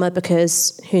Starmer,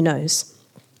 because who knows.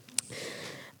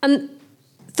 And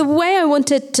the way I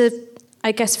wanted to,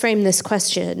 frame this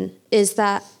question is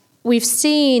that we've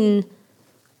seen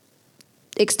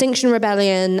Extinction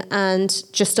Rebellion and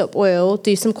Just Stop Oil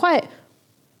do some quite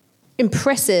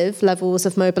impressive levels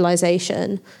of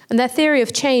mobilisation. And their theory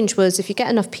of change was, if you get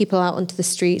enough people out onto the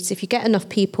streets, if you get enough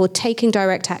people taking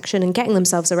direct action and getting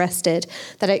themselves arrested,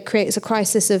 that it creates a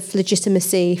crisis of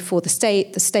legitimacy for the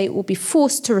state will be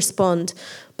forced to respond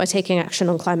by taking action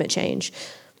on climate change.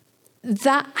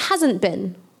 That hasn't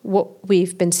been what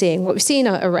we've been seeing. What we've seen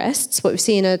are arrests, what we've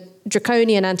seen are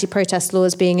draconian anti-protest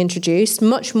laws being introduced,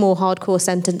 much more hardcore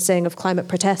sentencing of climate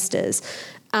protesters,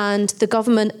 and the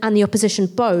government and the opposition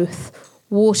both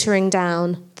watering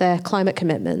down their climate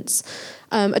commitments.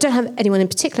 I don't have anyone in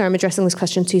particular I'm addressing this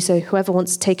question to, so whoever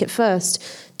wants to take it first.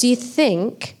 Do you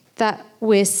think that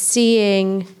we're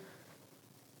seeing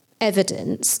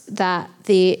evidence that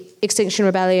the Extinction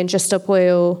Rebellion, Just Stop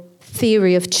Oil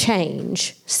theory of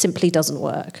change simply doesn't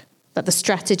work, that the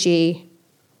strategy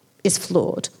is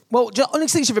flawed? Well, on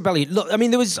Extinction Rebellion, look, I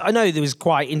mean, there was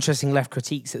quite interesting left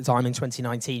critiques at the time in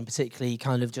 2019, particularly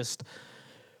kind of just,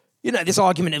 this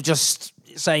argument of just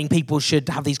saying people should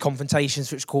have these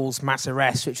confrontations which cause mass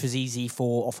arrests, which was easy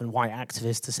for often white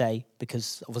activists to say,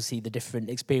 because obviously the different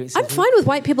experiences. I'm fine with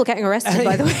white people getting arrested,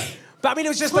 by the way. But I mean, it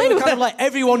was just kind of like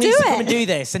everyone needs to come and do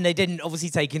this, and they didn't obviously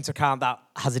take into account that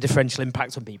has a differential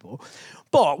impact on people.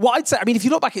 But what I'd say, I mean, if you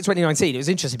look back at 2019, it was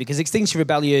interesting because Extinction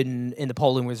Rebellion in the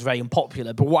polling was very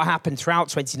unpopular. But what happened throughout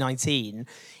 2019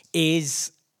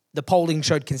 is the polling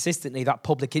showed consistently that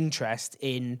public interest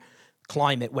in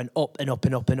climate went up and up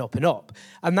and up and up and up.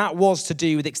 And that was to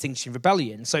do with Extinction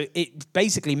Rebellion. So it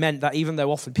basically meant that even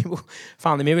though often people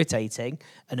found them irritating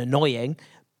and annoying,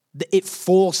 it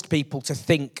forced people to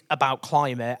think about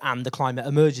climate and the climate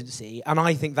emergency. And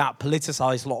I think that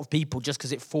politicised a lot of people just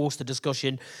because it forced a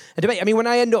discussion, a debate. I mean, when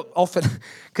I end up often,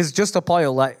 because Just Stop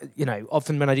Oil,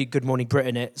 often when I do Good Morning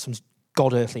Britain at some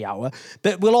god earthly hour,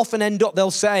 but we'll often end up,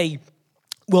 they'll say,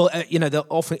 well,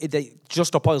 Just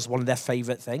Stop Oil is one of their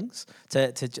favourite things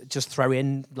to just throw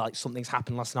in, like something's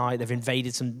happened last night, they've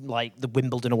invaded some, like the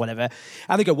Wimbledon or whatever,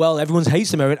 and they go, well, everyone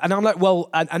hates them, and I'm like, well,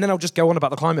 and then I'll just go on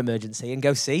about the climate emergency and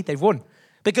go, see, they've won.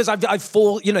 because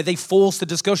they forced the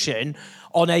discussion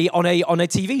on a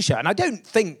TV show, and I don't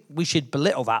think we should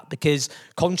belittle that, because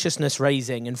consciousness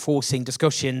raising and forcing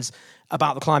discussions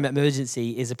about the climate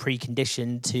emergency is a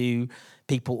precondition to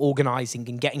people organising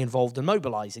and getting involved and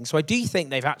mobilising. So I do think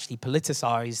they've actually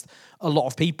politicised a lot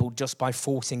of people just by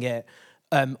forcing it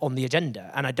on the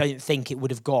agenda, and I don't think it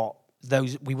would have got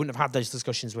those. We wouldn't have had those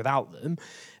discussions without them.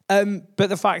 But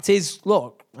the fact is,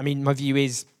 look, I mean, my view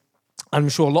is, I'm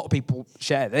sure a lot of people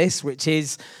share this, which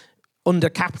is under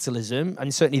capitalism,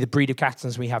 and certainly the breed of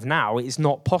capitalism we have now, it is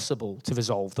not possible to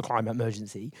resolve the climate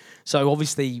emergency. So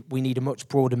obviously we need a much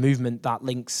broader movement that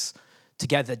links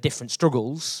together different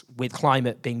struggles, with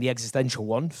climate being the existential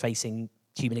one facing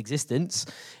human existence.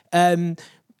 So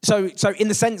in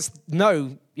the sense,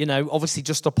 no, obviously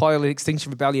Just Stop Oil and Extinction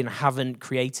Rebellion haven't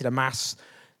created a mass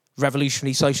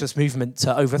revolutionary socialist movement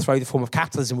to overthrow the form of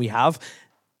capitalism we have.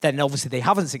 Then obviously they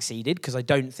haven't succeeded, because I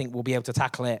don't think we'll be able to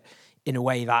tackle it in a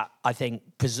way that I think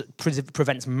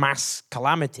prevents mass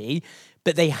calamity.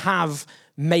 But they have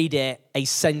made it a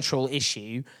central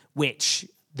issue, which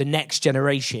the next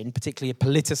generation, particularly a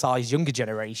politicised younger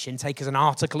generation, take as an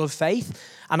article of faith.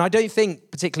 And I don't think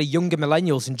particularly younger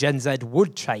millennials and Gen Z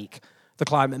would take the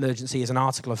climate emergency as an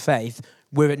article of faith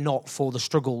were it not for the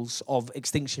struggles of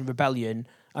Extinction Rebellion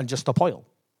and Just Stop Oil,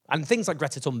 and things like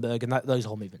Greta Thunberg and those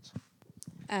whole movements.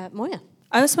 Moya?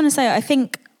 I just want to say, I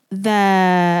think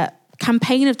their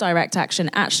campaign of direct action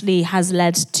actually has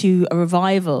led to a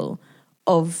revival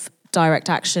of direct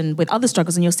action with other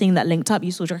struggles, and you're seeing that linked up.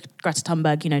 You saw Greta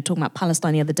Thunberg, talking about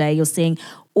Palestine the other day. You're seeing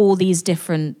all these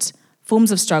different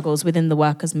forms of struggles within the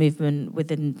workers' movement,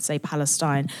 within, say,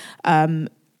 Palestine,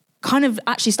 kind of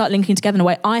actually start linking together in a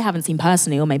way I haven't seen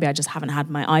personally, or maybe I just haven't had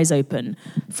my eyes open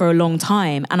for a long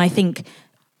time. And I think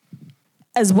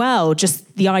as well,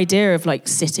 just the idea of like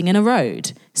sitting in a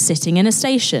road, sitting in a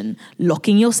station,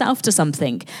 locking yourself to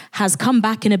something has come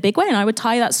back in a big way. And I would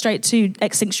tie that straight to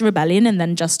Extinction Rebellion and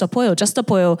then Just Stop Oil. Just Stop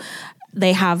Oil,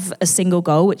 they have a single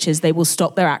goal, which is they will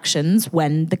stop their actions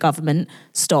when the government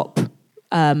stop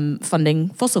funding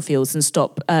fossil fuels and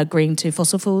stop agreeing to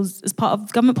fossil fuels as part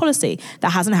of government policy.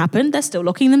 That hasn't happened. They're still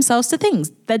locking themselves to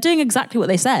things. They're doing exactly what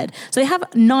they said. So they have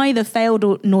neither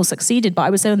failed nor succeeded. But I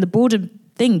would say on the broader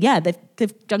thing, yeah,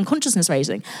 they've done consciousness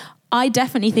raising. I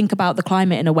definitely think about the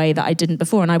climate in a way that I didn't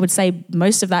before. And I would say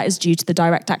most of that is due to the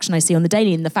direct action I see on the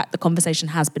daily and the fact the conversation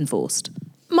has been forced.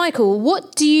 Michael,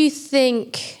 what do you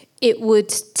think it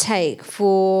would take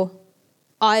for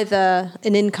either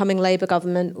an incoming Labour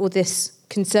government or this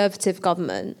Conservative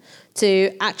government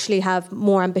to actually have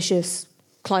more ambitious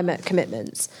climate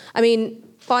commitments? I mean,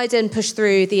 Biden pushed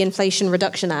through the Inflation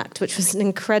Reduction Act, which was an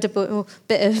incredible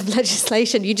bit of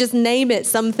legislation. You just name it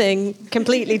something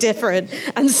completely different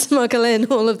and smuggle in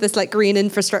all of this like green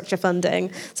infrastructure funding.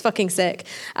 It's fucking sick.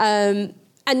 And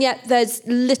yet there's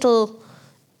little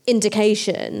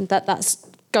indication that that's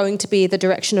going to be the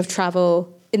direction of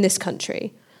travel in this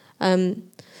country.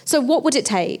 So what would it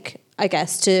take, I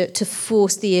guess, to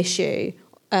force the issue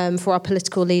for our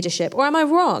political leadership? Or am I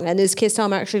wrong? And is Keir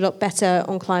Starmer actually a lot better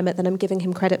on climate than I'm giving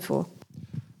him credit for?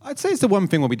 I'd say it's the one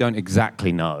thing where we don't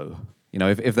exactly know. You know,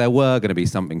 if there were going to be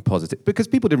something positive, because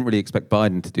people didn't really expect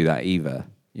Biden to do that either,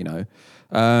 you know.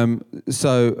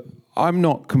 So I'm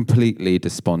not completely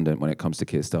despondent when it comes to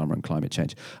Keir Starmer and climate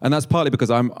change. And that's partly because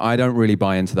I don't really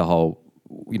buy into the whole,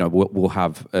 you know, we'll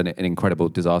have an incredible,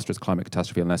 disastrous climate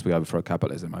catastrophe unless we overthrow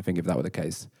capitalism. I think if that were the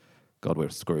case, God, we're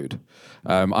screwed.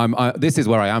 This is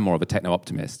where I am more of a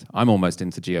techno-optimist. I'm almost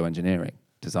into geoengineering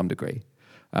to some degree.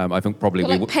 I think probably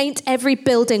we paint every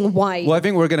building white. Well, I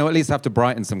think we're going to at least have to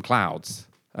brighten some clouds,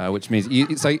 which means you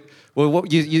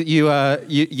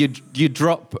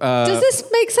drop. Does this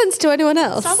make sense to anyone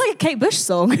else? Sounds like a Kate Bush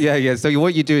song. Yeah. So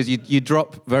what you do is you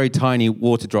drop very tiny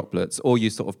water droplets, or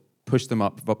you sort of push them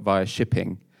up via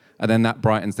shipping, and then that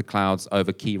brightens the clouds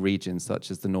over key regions such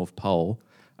as the North Pole.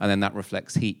 And then that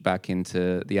reflects heat back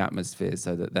into the atmosphere,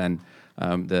 so that then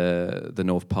the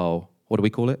North Pole, what do we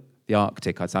call it? The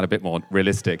Arctic. I'd sound a bit more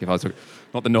realistic if I was talking,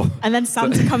 not the North. And then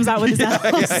Santa comes out with his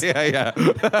elves. Yeah.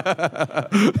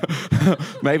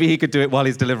 Maybe he could do it while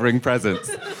he's delivering presents.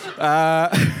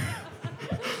 But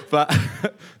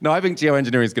no, I think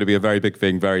geoengineering is going to be a very big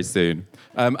thing very soon.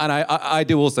 And I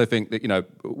do also think that, you know,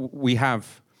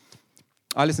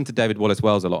 I listened to David Wallace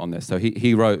Wells a lot on this. So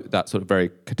he wrote that sort of very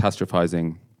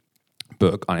catastrophizing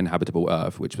book, Uninhabitable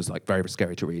Earth, which was like very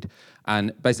scary to read.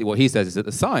 And basically what he says is that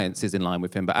the science is in line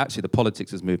with him, but actually the politics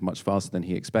has moved much faster than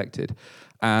he expected.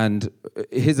 And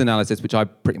his analysis, which I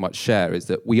pretty much share, is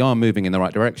that we are moving in the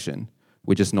right direction.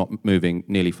 We're just not moving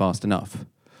nearly fast enough.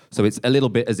 So it's a little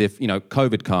bit as if,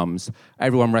 COVID comes,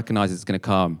 everyone recognizes it's going to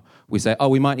come. We say,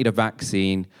 we might need a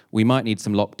vaccine, we might need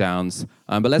some lockdowns,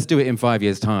 but let's do it in 5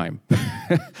 years' time.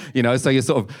 So you're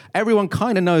sort of, everyone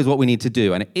kind of knows what we need to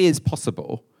do, and it is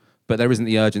possible, but there isn't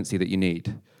the urgency that you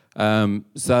need.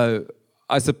 So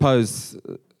I suppose,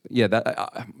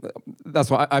 that's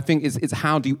what I think. It's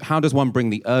how does one bring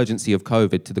the urgency of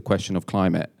COVID to the question of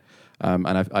climate? And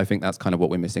I think that's kind of what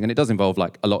we're missing. And it does involve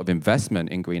like a lot of investment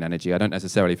in green energy. I don't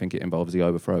necessarily think it involves the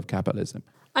overthrow of capitalism.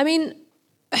 I mean,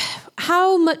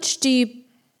 how much do you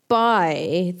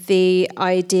buy the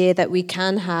idea that we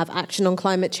can have action on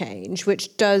climate change,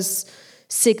 which does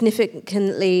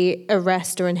significantly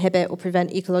arrest or inhibit or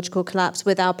prevent ecological collapse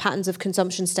with our patterns of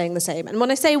consumption staying the same? And when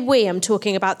I say we, I'm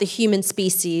talking about the human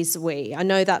species we. I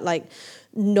know that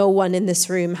no one in this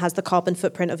room has the carbon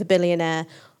footprint of a billionaire,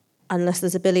 unless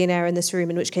there's a billionaire in this room,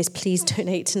 in which case please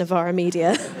donate to Novara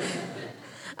Media.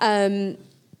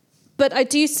 But I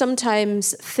do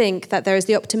sometimes think that there is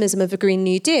the optimism of a Green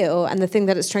New Deal, and the thing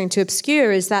that it's trying to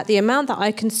obscure is that the amount that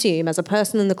I consume as a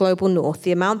person in the global north,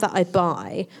 the amount that I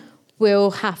buy,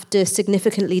 will have to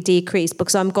significantly decrease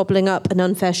because I'm gobbling up an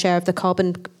unfair share of the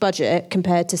carbon budget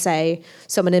compared to, say,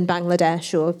 someone in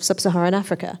Bangladesh or sub-Saharan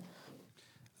Africa.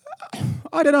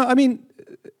 I don't know. I mean,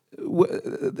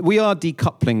 we are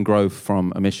decoupling growth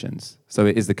from emissions. So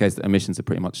it is the case that emissions are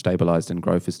pretty much stabilized and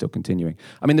growth is still continuing.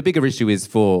 I mean, the bigger issue is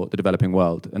for the developing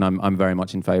world, and I'm very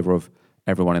much in favor of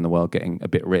everyone in the world getting a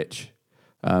bit rich.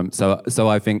 So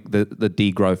I think the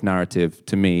degrowth narrative,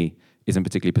 to me, isn't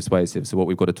particularly persuasive. So what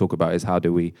we've got to talk about is how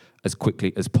do we, as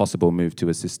quickly as possible, move to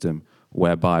a system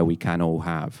whereby we can all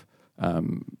have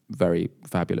very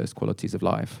fabulous qualities of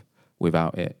life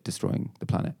without it destroying the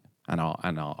planet and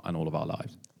all of our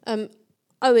lives.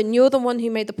 Owen, you're the one who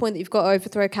made the point that you've got to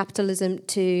overthrow capitalism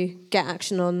to get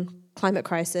action on climate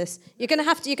crisis. You're gonna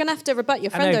have to rebut your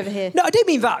friend over here. No, I don't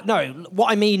mean that. No,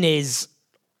 what I mean is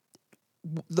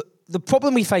the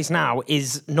problem we face now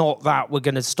is not that we're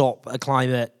going to stop a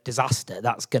climate disaster.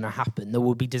 That's going to happen. There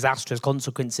will be disastrous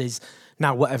consequences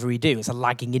now, whatever we do. It's a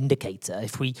lagging indicator.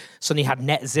 If we suddenly had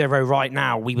net zero right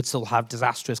now, we would still have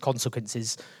disastrous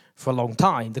consequences for a long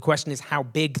time. The question is how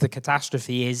big the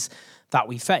catastrophe is that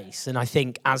we face. And I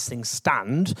think as things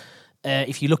stand,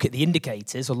 if you look at the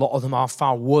indicators, a lot of them are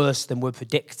far worse than were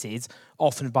predicted,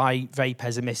 often by very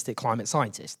pessimistic climate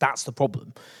scientists. That's the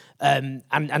problem.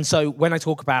 And so when I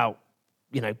talk about,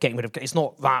 getting rid of, it's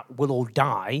not that we'll all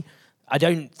die. I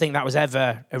don't think that was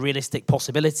ever a realistic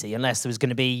possibility unless there was going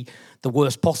to be the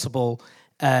worst possible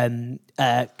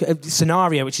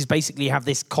scenario, which is basically you have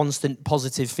this constant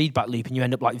positive feedback loop and you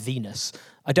end up like Venus.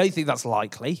 I don't think that's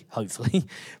likely, hopefully,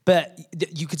 but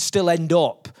you could still end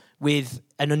up with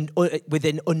an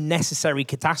unnecessary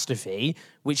catastrophe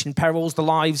which imperils the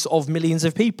lives of millions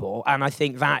of people. And I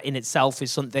think that in itself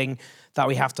is something that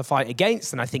we have to fight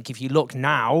against. And I think if you look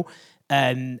now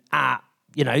at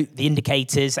the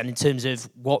indicators and in terms of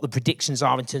what the predictions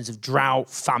are in terms of drought,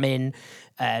 famine,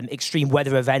 extreme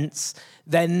weather events,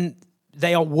 then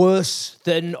they are worse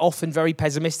than often very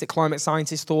pessimistic climate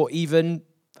scientists thought even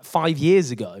 5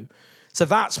 years ago. So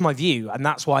that's my view, and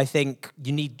that's why I think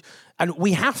you need, and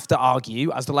we have to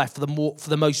argue as the left for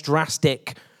the most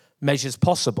drastic measures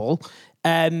possible,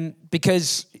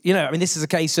 because this is a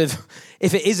case of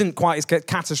if it isn't quite as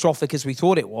catastrophic as we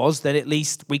thought it was, then at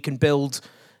least we can build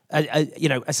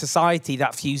a society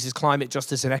that fuses climate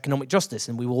justice and economic justice,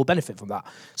 and we will all benefit from that.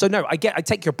 So no, I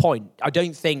take your point. I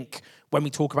don't think when we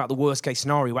talk about the worst case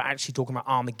scenario, we're actually talking about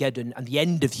Armageddon and the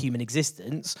end of human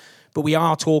existence, but we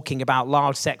are talking about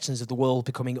large sections of the world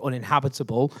becoming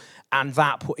uninhabitable and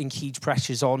that putting huge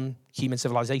pressures on human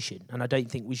civilization. And I don't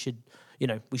think we should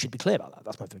be clear about that.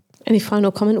 That's my view. Any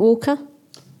final comment, Walker?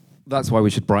 That's why we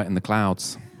should brighten the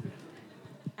clouds.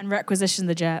 And requisition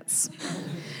the jets.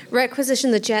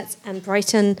 Requisition the jets and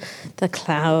brighten the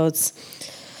clouds.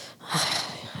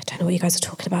 I don't know what you guys are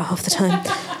talking about half the time.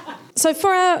 So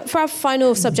for our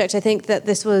final subject, I think that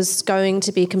this was going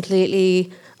to be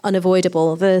completely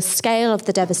unavoidable. The scale of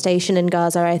the devastation in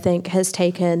Gaza, I think, has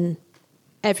taken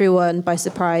everyone by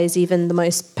surprise, even the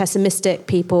most pessimistic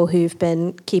people who've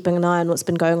been keeping an eye on what's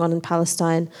been going on in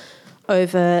Palestine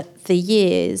over the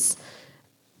years.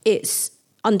 It's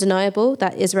undeniable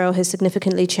that Israel has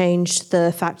significantly changed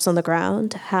the facts on the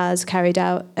ground, has carried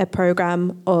out a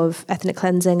program of ethnic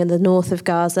cleansing in the north of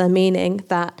Gaza, meaning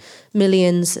that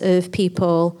millions of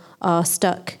people are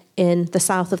stuck in the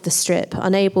south of the Strip,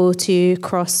 unable to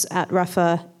cross at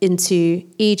Rafah into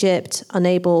Egypt,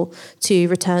 unable to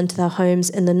return to their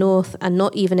homes in the north, and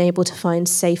not even able to find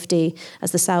safety,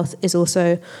 as the south is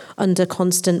also under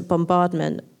constant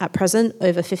bombardment. At present,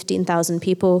 over 15,000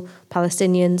 people,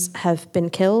 Palestinians, have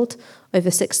been killed. Over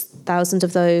 6,000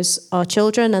 of those are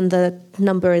children, and the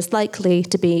number is likely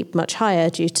to be much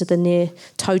higher due to the near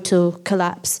total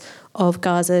collapse of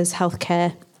Gaza's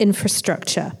healthcare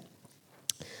infrastructure.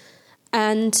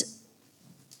 And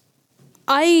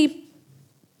I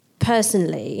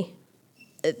personally,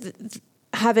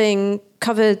 having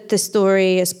covered this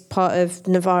story as part of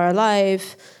Novara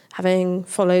Live, having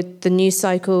followed the news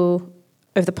cycle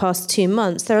over the past 2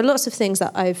 months, there are lots of things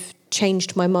that I've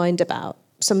changed my mind about.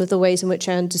 Some of the ways in which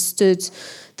I understood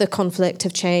the conflict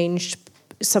have changed.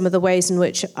 Some of the ways in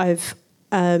which I've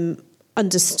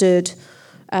understood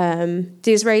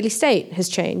the Israeli state has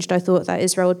changed. I thought that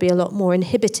Israel would be a lot more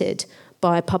inhibited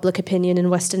by public opinion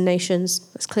in Western nations.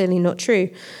 That's clearly not true.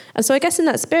 And so I guess in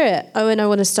that spirit, Owen, I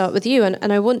want to start with you.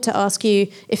 And I want to ask you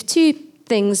if 2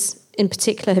 things in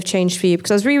particular have changed for you, because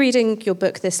I was rereading your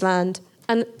book, This Land,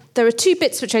 and there are 2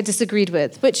 bits which I disagreed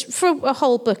with, which for a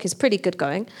whole book is pretty good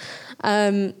going.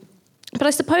 But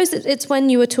I suppose it's when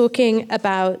you were talking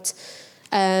about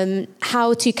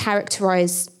how to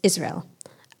characterize Israel.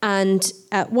 And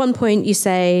at one point you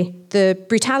say, the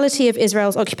brutality of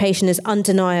Israel's occupation is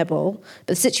undeniable,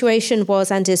 but the situation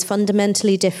was and is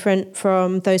fundamentally different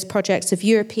from those projects of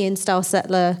European-style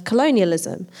settler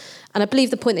colonialism. And I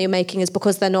believe the point that you're making is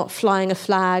because they're not flying a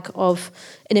flag of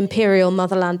an imperial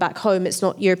motherland back home, it's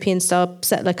not European-style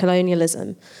settler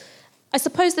colonialism. I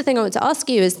suppose the thing I want to ask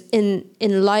you is, in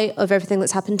light of everything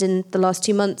that's happened in the last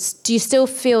 2 months, do you still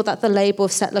feel that the label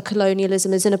of settler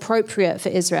colonialism is inappropriate for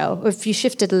Israel, or have you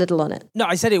shifted a little on it? No,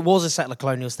 I said it was a settler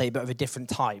colonial state, but of a different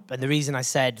type. And the reason I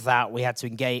said that we had to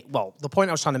engage... Well, the point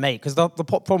I was trying to make, because the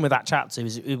problem with that chapter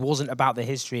is it wasn't about the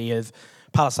history of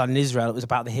Palestine and Israel, it was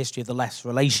about the history of the left's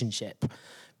relationship.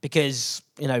 Because,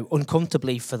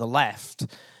 uncomfortably for the left,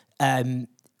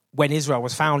 when Israel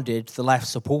was founded, the left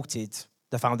supported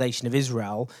the foundation of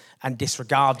Israel and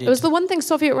disregarded... It was the one thing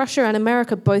Soviet Russia and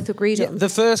America both agreed on. The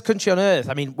first country on earth,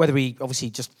 whether we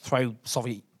obviously just throw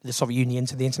the Soviet Union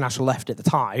to the international left at the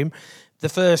time, the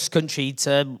first country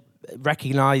to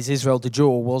recognise Israel de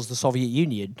jure was the Soviet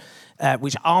Union,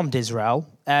 which armed Israel.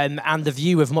 And the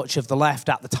view of much of the left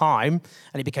at the time,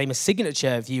 and it became a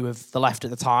signature view of the left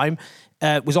at the time,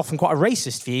 was often quite a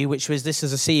racist view, which was this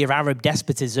is a sea of Arab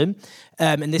despotism,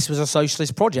 and this was a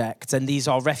socialist project, and these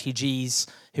are refugees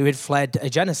who had fled a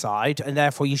genocide, and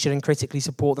therefore you should uncritically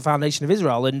support the foundation of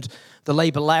Israel. And the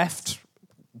Labour left,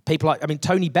 people like,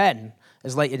 Tony Benn,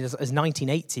 as late as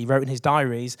 1980, wrote in his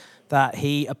diaries that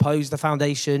he opposed the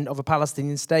foundation of a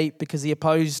Palestinian state because he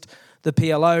opposed the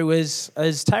PLO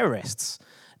as terrorists.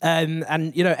 And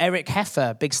Eric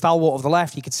Heffer, big stalwart of the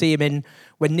left, you could see him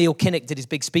when Neil Kinnock did his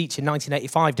big speech in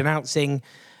 1985 denouncing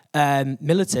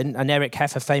militant, and Eric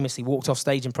Heffer famously walked off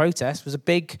stage in protest, was a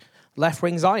big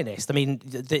left-wing Zionist.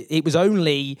 It was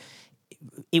only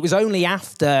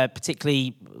after,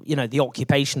 particularly, the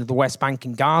occupation of the West Bank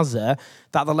and Gaza,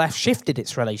 that the left shifted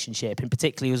its relationship, and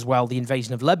particularly as well the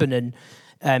invasion of Lebanon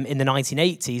in the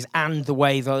 1980s, and the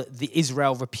way the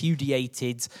Israel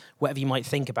repudiated whatever you might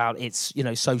think about its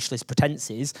socialist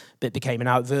pretenses, but became an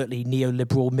overtly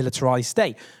neoliberal militarized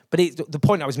state. But the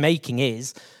point I was making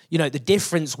is, the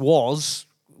difference was,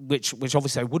 which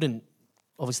obviously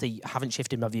I haven't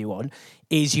shifted my view on,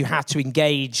 is you had to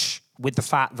engage with the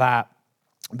fact that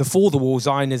before the war,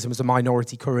 Zionism was a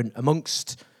minority current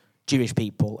amongst Jewish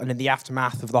people, and in the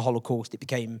aftermath of the Holocaust, it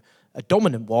became a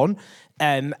dominant one,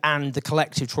 and the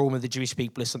collective trauma of the Jewish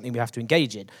people is something we have to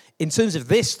engage in. In terms of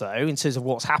this, though, in terms of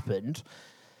what's happened,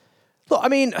 look,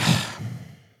 obviously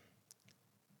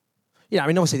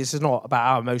this is not about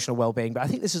our emotional well-being, but I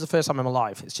think this is the first time in my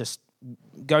life it's just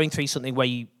going through something where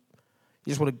you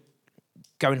just want to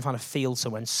go and find a field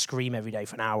somewhere and scream every day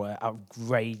for an hour out of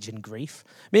rage and grief.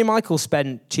 Me and Michael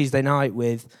spent Tuesday night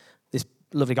with this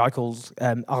lovely guy called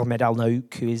Ahmed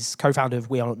Al-Nouk, who is co-founder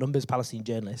of We Are Not Numbers, Palestinian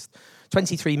journalist.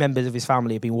 23 members of his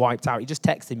family have been wiped out. He just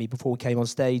texted me before we came on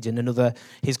stage, and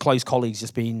his close colleagues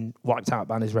just been wiped out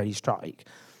by an Israeli strike.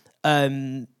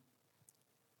 1%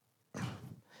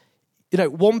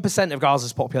 of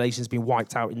Gaza's population has been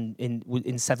wiped out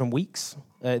in 7 weeks,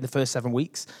 the first 7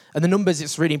 weeks. And the numbers,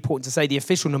 it's really important to say, the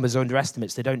official numbers are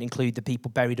underestimates. They don't include the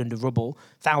people buried under rubble,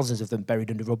 thousands of them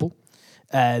buried under rubble,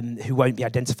 who won't be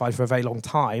identified for a very long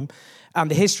time.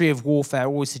 And the history of warfare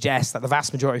always suggests that the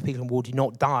vast majority of people in war do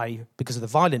not die because of the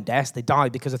violent deaths. They die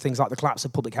because of things like the collapse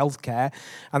of public health care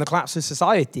and the collapse of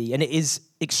society. And it is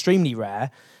extremely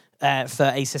rare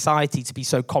for a society to be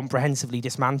so comprehensively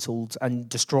dismantled and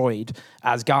destroyed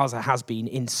as Gaza has been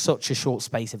in such a short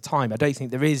space of time. I don't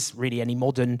think there is really any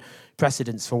modern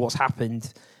precedence for what's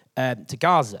happened to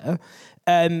Gaza.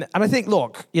 And I think,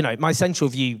 look, my central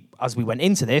view as we went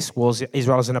into this was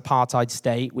Israel as an apartheid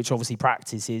state, which obviously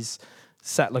practices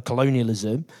settler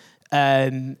colonialism,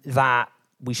 that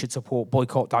we should support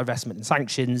boycott, divestment and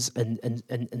sanctions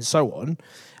and so on.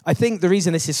 I think the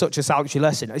reason this is such a salutary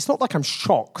lesson, it's not like I'm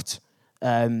shocked.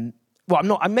 I'm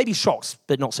maybe shocked,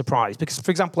 but not surprised. Because,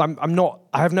 for example,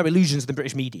 I have no illusions of the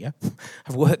British media.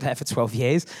 I've worked there for 12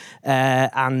 years.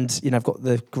 And I've got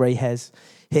the grey hairs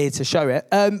here to show it.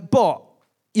 But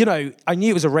I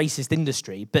knew it was a racist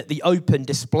industry, but the open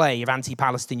display of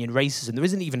anti-Palestinian racism, there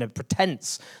isn't even a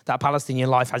pretense that Palestinian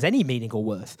life has any meaning or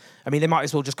worth. I mean, they might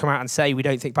as well just come out and say, we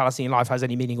don't think Palestinian life has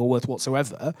any meaning or worth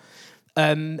whatsoever.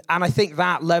 And I think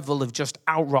that level of just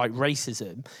outright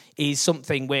racism is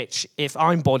something which, if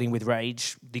I'm boiling with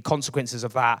rage, the consequences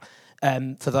of that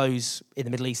for those in the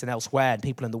Middle East and elsewhere, and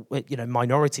people in the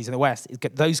minorities in the West,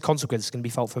 those consequences can be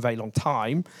felt for a very long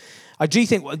time. I do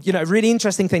think, a really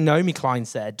interesting thing Naomi Klein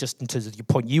said, just in terms of the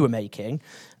point you were making,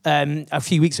 a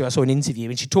few weeks ago I saw an interview,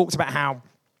 and she talked about how,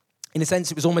 in a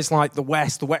sense, it was almost like the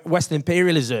Western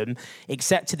imperialism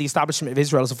accepted the establishment of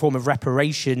Israel as a form of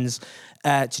reparations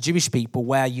to Jewish people,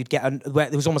 where where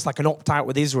there was almost like an opt-out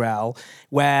with Israel,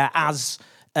 whereas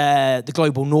the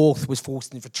global north was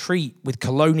forced into retreat with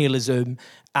colonialism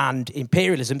and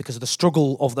imperialism because of the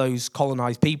struggle of those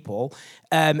colonized people,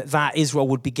 that Israel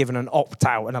would be given an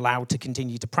opt-out and allowed to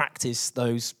continue to practice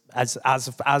those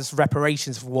as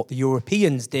reparations for what the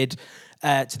Europeans did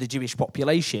to the Jewish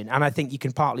population. And I think you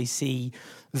can partly see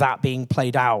that being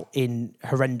played out in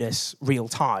horrendous real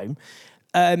time.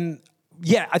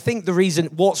 I think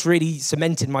what's really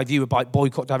cemented my view about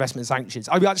boycott, divestment and sanctions,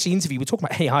 we're talking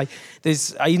about AI,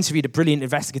 I interviewed a brilliant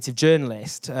investigative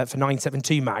journalist for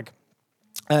 972 Mag,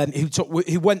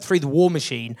 who went through the war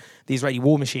machine, the Israeli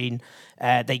war machine.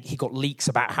 He got leaks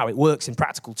about how it works in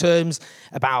practical terms,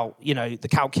 about the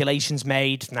calculations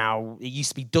made. Now, it used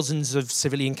to be dozens of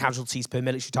civilian casualties per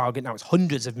military target. Now it's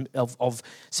hundreds of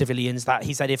civilians. That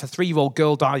he said, if a 3-year-old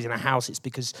girl dies in a house, it's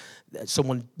because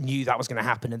someone knew that was going to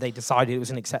happen and they decided it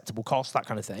was an acceptable cost, that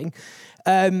kind of thing.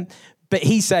 But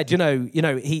he said,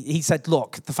 he said,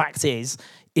 look, the fact is,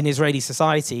 in Israeli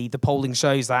society, the polling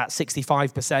shows that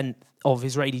 65% of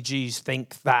Israeli Jews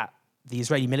think that the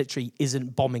Israeli military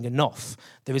isn't bombing enough.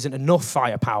 There isn't enough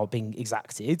firepower being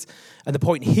exacted. And the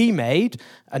point he made,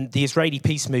 and the Israeli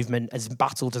peace movement, as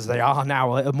battled as they are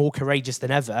now, are more courageous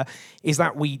than ever, is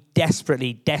that we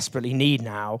desperately, desperately need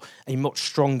now a much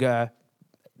stronger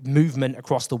movement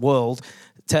across the world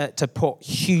to put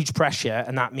huge pressure,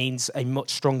 and that means a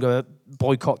much stronger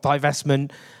boycott,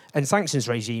 divestment and sanctions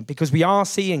regime, because we are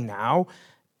seeing now,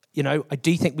 I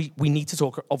do think we need to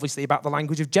talk, obviously, about the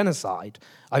language of genocide.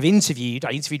 I interviewed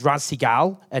Raz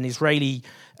Sigal, an Israeli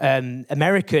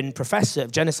American professor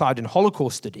of genocide and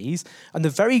Holocaust studies, and the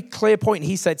very clear point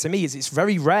he said to me is it's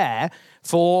very rare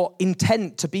for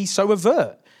intent to be so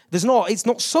overt. It's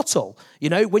not subtle.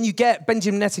 When you get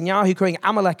Benjamin Netanyahu calling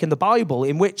Amalek in the Bible,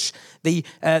 in which the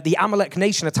Amalek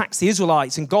nation attacks the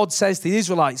Israelites, and God says to the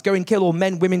Israelites, go and kill all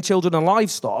men, women, children, and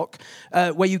livestock,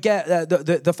 where you get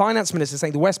the finance minister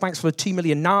saying the West Bank's full of 2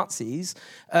 million Nazis,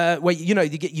 where you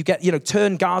get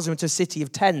turn Gaza into a city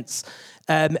of tents.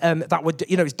 That would,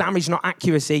 it's damage, not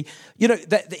accuracy.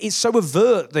 It's so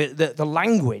overt, the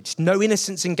language. No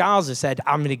innocence in Gaza, said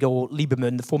Avigdor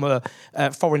Lieberman, the former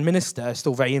foreign minister,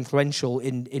 still very influential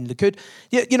in Likud.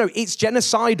 It's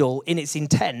genocidal in its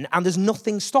intent, and there's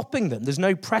nothing stopping them. There's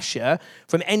no pressure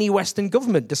from any Western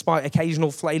government, despite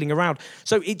occasional flailing around.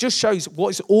 So it just shows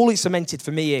all it's cemented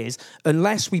for me is,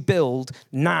 unless we build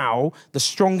now the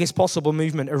strongest possible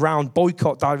movement around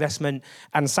boycott, divestment,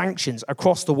 and sanctions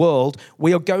across the world,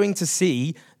 we are going to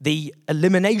see the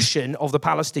elimination of the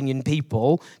Palestinian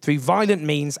people through violent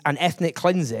means and ethnic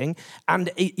cleansing.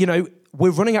 And,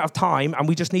 we're running out of time, and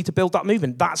we just need to build that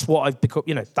movement. That's what I've become,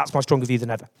 that's my stronger view than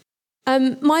ever.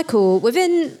 Michael,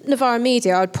 within Novara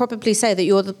Media, I'd probably say that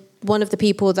you're one of the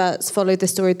people that's followed the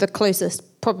story the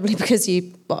closest, probably because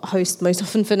you host most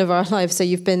often for Novara Live, so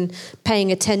you've been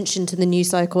paying attention to the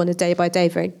news cycle on a day-by-day,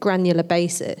 very granular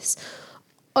basis.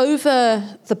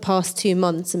 Over the past 2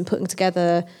 months and putting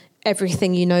together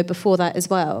everything before that as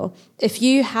well, if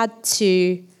you had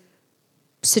to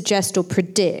suggest or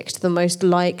predict the most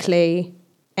likely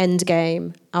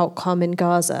endgame outcome in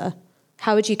Gaza,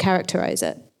 how would you characterise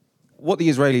it? what the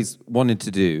Israelis wanted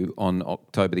to do on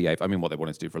October the 8th, I mean, what they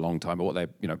wanted to do for a long time, but what they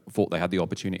thought they had the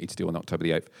opportunity to do on October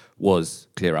the 8th was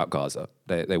clear out Gaza.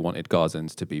 They wanted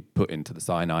Gazans to be put into the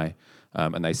Sinai,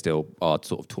 and they still are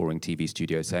sort of touring TV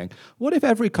studios saying, what if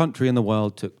every country in the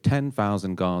world took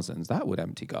 10,000 Gazans? That would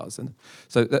empty Gaza.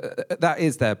 So that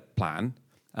is their plan.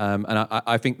 And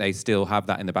I think they still have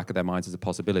that in the back of their minds as a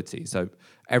possibility. So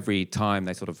every time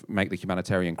they sort of make the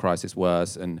humanitarian crisis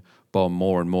worse and bomb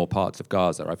more and more parts of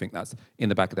Gaza, I think that's in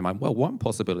the back of their mind. Well, one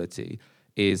possibility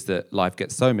is that life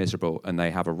gets so miserable and they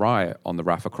have a riot on the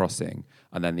Rafah crossing,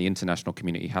 and then the international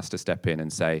community has to step in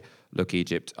and say, look,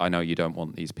 Egypt, I know you don't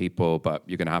want these people, but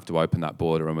you're going to have to open that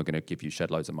border and we're going to give you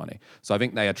shed loads of money. So I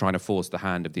think they are trying to force the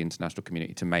hand of the international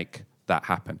community to make that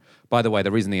happen. By the way,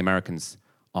 the reason the Americans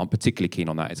aren't particularly keen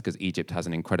on that is because Egypt has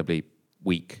an incredibly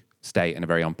weak state and a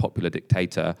very unpopular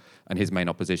dictator, and his main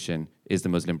opposition is the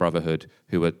Muslim Brotherhood,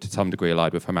 who are to some degree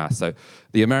allied with Hamas. So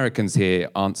the Americans here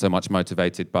aren't so much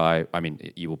motivated by, I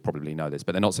mean, you will probably know this,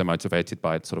 but they're not so motivated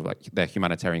by sort of like their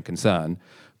humanitarian concern,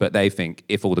 but they think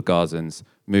if all the Gazans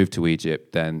move to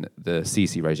Egypt, then the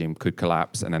Sisi regime could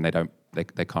collapse, and then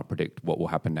they can't predict what will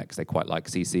happen next. They quite like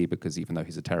Sisi because even though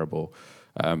he's a terrible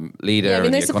leader, yeah, I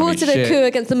mean, they supported a coup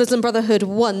against the Muslim Brotherhood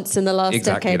once in the last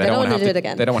decade. They don't want to do it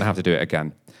again. They don't want to have to do it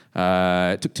again.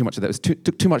 It took too much of that. It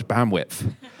took too much bandwidth.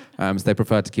 So they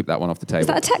preferred to keep that one off the table. Is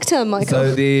that a tech term,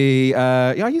 Michael? So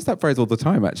I use that phrase all the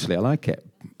time. Actually, I like it.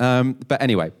 But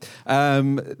anyway, what's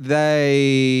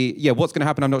going to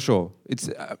happen? I'm not sure.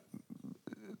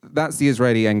 That's the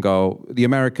Israeli end goal. The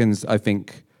Americans, I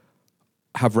think,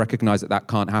 have recognised that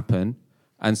can't happen,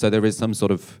 and so there is some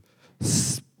sort of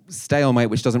stalemate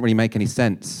which doesn't really make any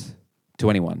sense to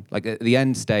anyone. Like at the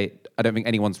end state, I don't think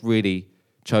anyone's really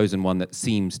chosen one that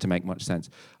seems to make much sense.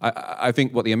 I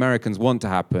think what the Americans want to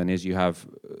happen is you have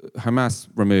Hamas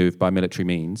removed by military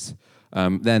means,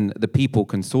 then the people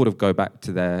can sort of go back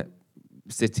to their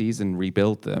cities and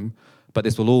rebuild them, but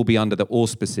this will all be under the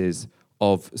auspices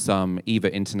of some either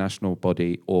international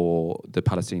body or the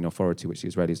Palestinian Authority, which the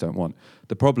Israelis don't want.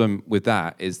 The problem with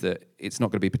that is that it's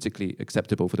not going to be particularly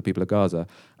acceptable for the people of Gaza.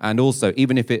 And also,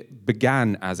 even if it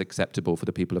began as acceptable for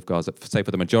the people of Gaza, say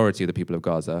for the majority of the people of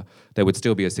Gaza, there would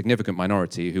still be a significant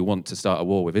minority who want to start a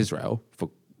war with Israel for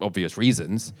obvious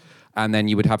reasons. And then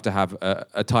you would have to have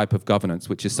a type of governance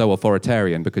which is so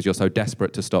authoritarian because you're so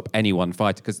desperate to stop anyone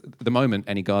fighting. Because the moment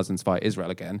any Gazans fight Israel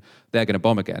again, they're going to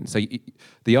bomb again. So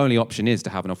the only option is to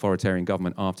have an authoritarian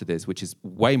government after this, which is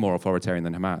way more authoritarian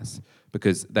than Hamas,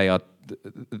 because they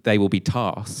will be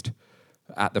tasked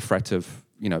at the threat of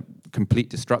complete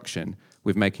destruction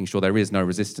with making sure there is no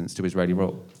resistance to Israeli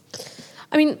rule.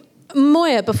 I mean,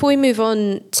 Moya, before we move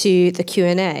on to the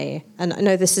Q&A, and I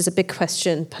know this is a big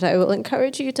question, but I will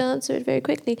encourage you to answer it very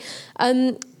quickly.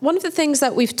 One of the things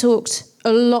that we've talked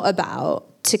a lot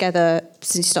about together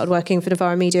since you started working for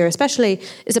Novara Media especially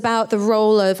is about the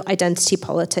role of identity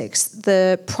politics,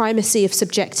 the primacy of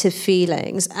subjective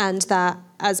feelings, and that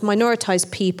as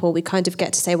minoritized people, we kind of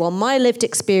get to say, well, my lived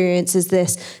experience is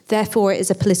this, therefore it is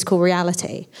a political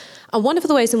reality. And one of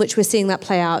the ways in which we're seeing that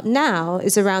play out now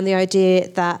is around the idea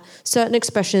that certain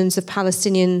expressions of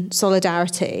Palestinian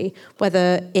solidarity,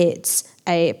 whether it's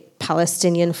a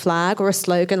Palestinian flag or a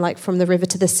slogan like "From the River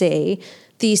to the Sea,"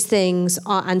 these things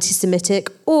are anti-Semitic,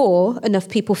 or enough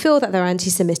people feel that they're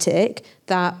anti-Semitic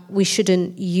that we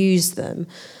shouldn't use them.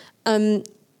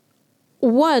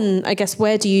 One, I guess,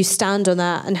 where do you stand on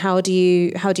that, and how do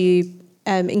you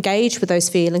engage with those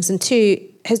feelings? And two,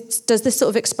 does this sort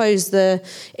of expose the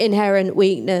inherent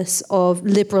weakness of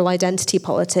liberal identity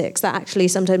politics, that actually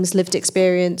sometimes lived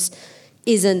experience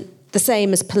isn't the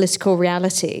same as political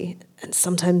reality, and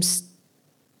sometimes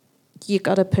you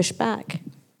got to push back?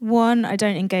 One, I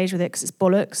don't engage with it because it's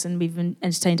bollocks and we've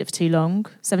entertained it for too long.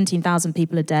 17,000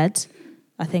 people are dead.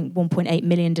 I think 1.8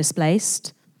 million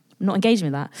displaced. I'm not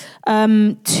engaging with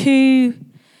that. Two,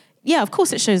 yeah, of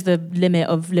course it shows the limit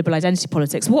of liberal identity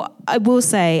politics. What I will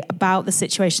say about the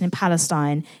situation in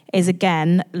Palestine is,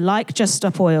 again, like Just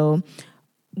Stop Oil,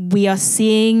 we are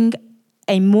seeing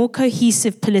a more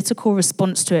cohesive political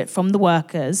response to it from the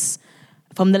workers,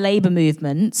 from the labour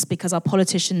movements, because our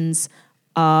politicians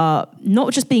are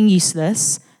not just being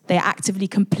useless, they're actively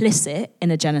complicit in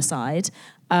a genocide.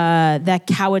 Their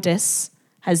cowardice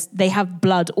they have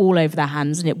blood all over their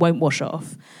hands and it won't wash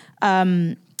off.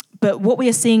 But what we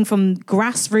are seeing from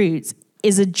grassroots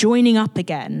is a joining up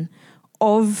again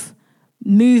of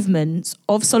movements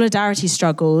of solidarity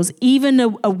struggles, even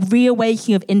a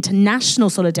reawakening of international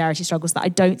solidarity struggles that I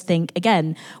don't think,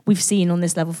 again, we've seen on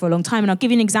this level for a long time. And I'll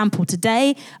give you an example.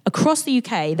 Today, across the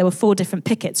UK, there were 4 different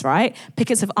pickets, right?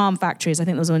 Pickets of arm factories. I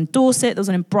think there was one in Dorset, there was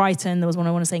one in Brighton, there was one,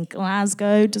 I want to say, in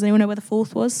Glasgow. Does anyone know where the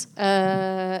 4th was?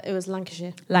 It was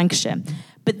Lancashire. Lancashire.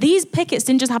 But these pickets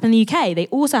didn't just happen in the UK. They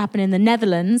also happened in the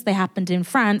Netherlands, they happened in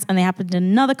France, and they happened in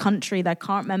another country that I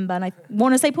can't remember. And I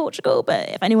want to say Portugal, but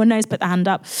if anyone knows, put their hand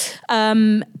up.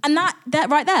 And that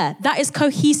right there, that is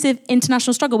cohesive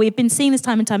international struggle. We've been seeing this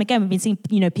time and time again. We've been seeing,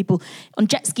 people on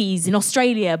jet skis in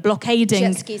Australia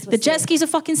blockading. Jet skis are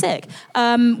fucking sick.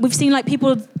 We've seen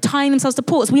people tying themselves to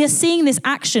ports. We are seeing this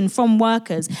action from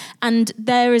workers. And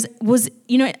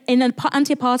in an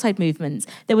anti-apartheid movement,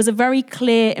 there was a very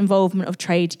clear involvement of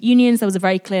trade unions. There was a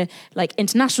very clear,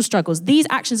 international struggles. These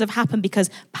actions have happened because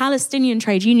Palestinian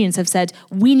trade unions have said,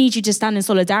 we need you to stand in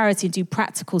solidarity and do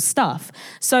practical stuff.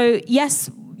 So, yes,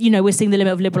 we're seeing the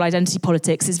limit of liberal identity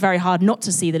politics. It's very hard not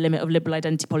to see the limit of liberal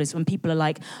identity politics when people are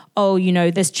like, oh,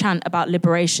 this chant about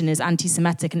liberation is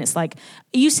anti-Semitic. And it's like,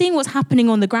 are you seeing what's happening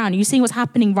on the ground? Are you seeing what's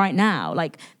happening right now?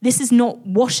 This is not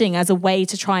washing as a way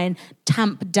to try and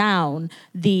tamp down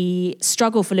the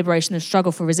struggle for liberation, the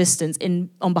struggle for resistance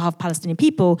on behalf of Palestinian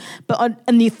people. But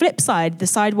on the flip side, the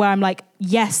side where I'm like,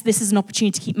 yes, this is an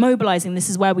opportunity to keep mobilizing. This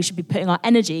is where we should be putting our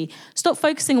energy. Stop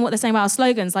focusing on what they're saying about our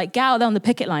slogans. Get out there on the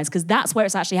picket lines, because that's where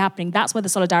it's actually happening. That's where the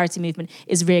solidarity movement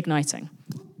is reigniting.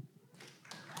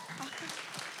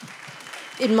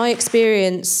 In my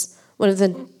experience, one of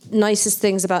the nicest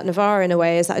things about Novara, in a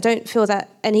way, is that I don't feel that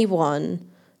anyone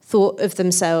thought of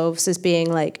themselves as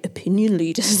being opinion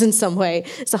leaders in some way.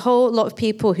 It's a whole lot of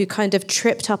people who kind of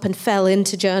tripped up and fell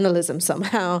into journalism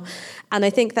somehow. And I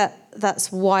think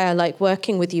that's why I like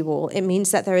working with you all. It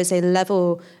means that there is a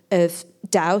level of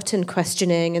doubt and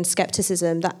questioning and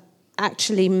skepticism that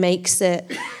actually makes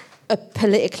it a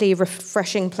politically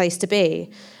refreshing place to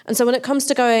be. And so when it comes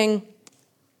to going,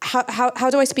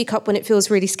 how do I speak up when it feels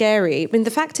really scary? I mean,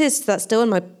 the fact is that still in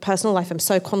my personal life, I'm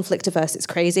so conflict averse, it's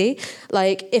crazy.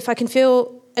 If I can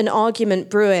feel an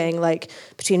argument brewing,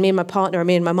 between me and my partner or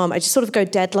me and my mum, I just sort of go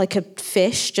dead like a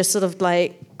fish, just sort of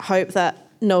hope that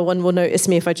no one will notice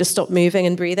me if I just stop moving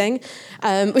and breathing,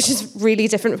 which is really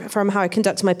different from how I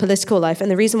conduct my political life.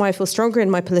 And the reason why I feel stronger in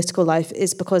my political life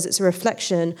is because it's a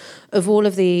reflection of all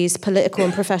of these political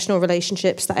and professional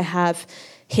relationships that I have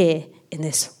here in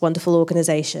this wonderful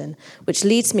organisation, which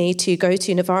leads me to go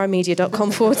to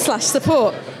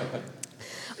novaramedia.com/support.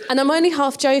 And I'm only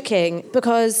half joking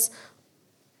because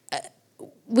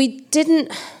we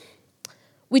didn't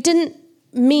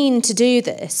mean to do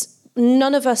this.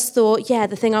 None of us thought,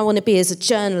 the thing I want to be is a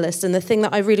journalist, and the thing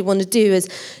that I really want to do is,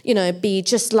 be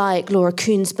just like Laura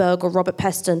Kuenssberg or Robert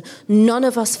Peston. None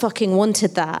of us fucking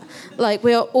wanted that.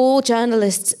 We are all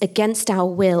journalists against our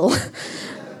will.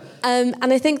 And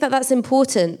I think that that's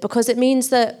important because it means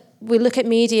that we look at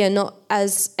media not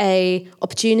as a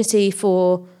opportunity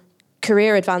for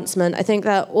career advancement. I think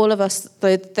that all of us,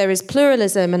 though there is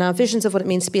pluralism and our visions of what it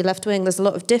means to be left-wing, there's a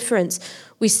lot of difference.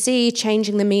 We see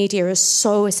changing the media as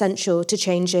so essential to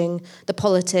changing the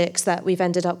politics that we've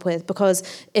ended up with, because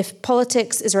if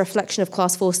politics is a reflection of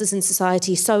class forces in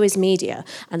society, so is media.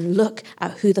 And look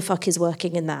at who the fuck is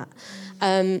working in that.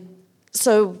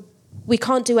 So we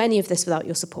can't do any of this without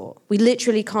your support. We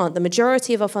literally can't. The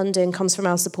majority of our funding comes from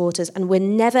our supporters, and we're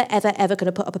never, ever, ever going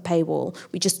to put up a paywall.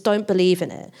 We just don't believe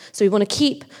in it. So we want to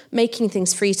keep making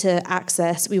things free to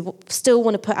access. We still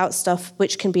want to put out stuff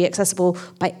which can be accessible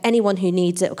by anyone who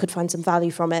needs it or could find some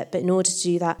value from it. But in order to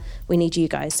do that, we need you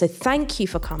guys. So thank you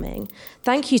for coming.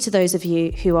 Thank you to those of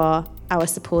you who are our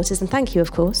supporters. And thank you,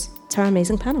 of course, to our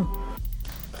amazing panel.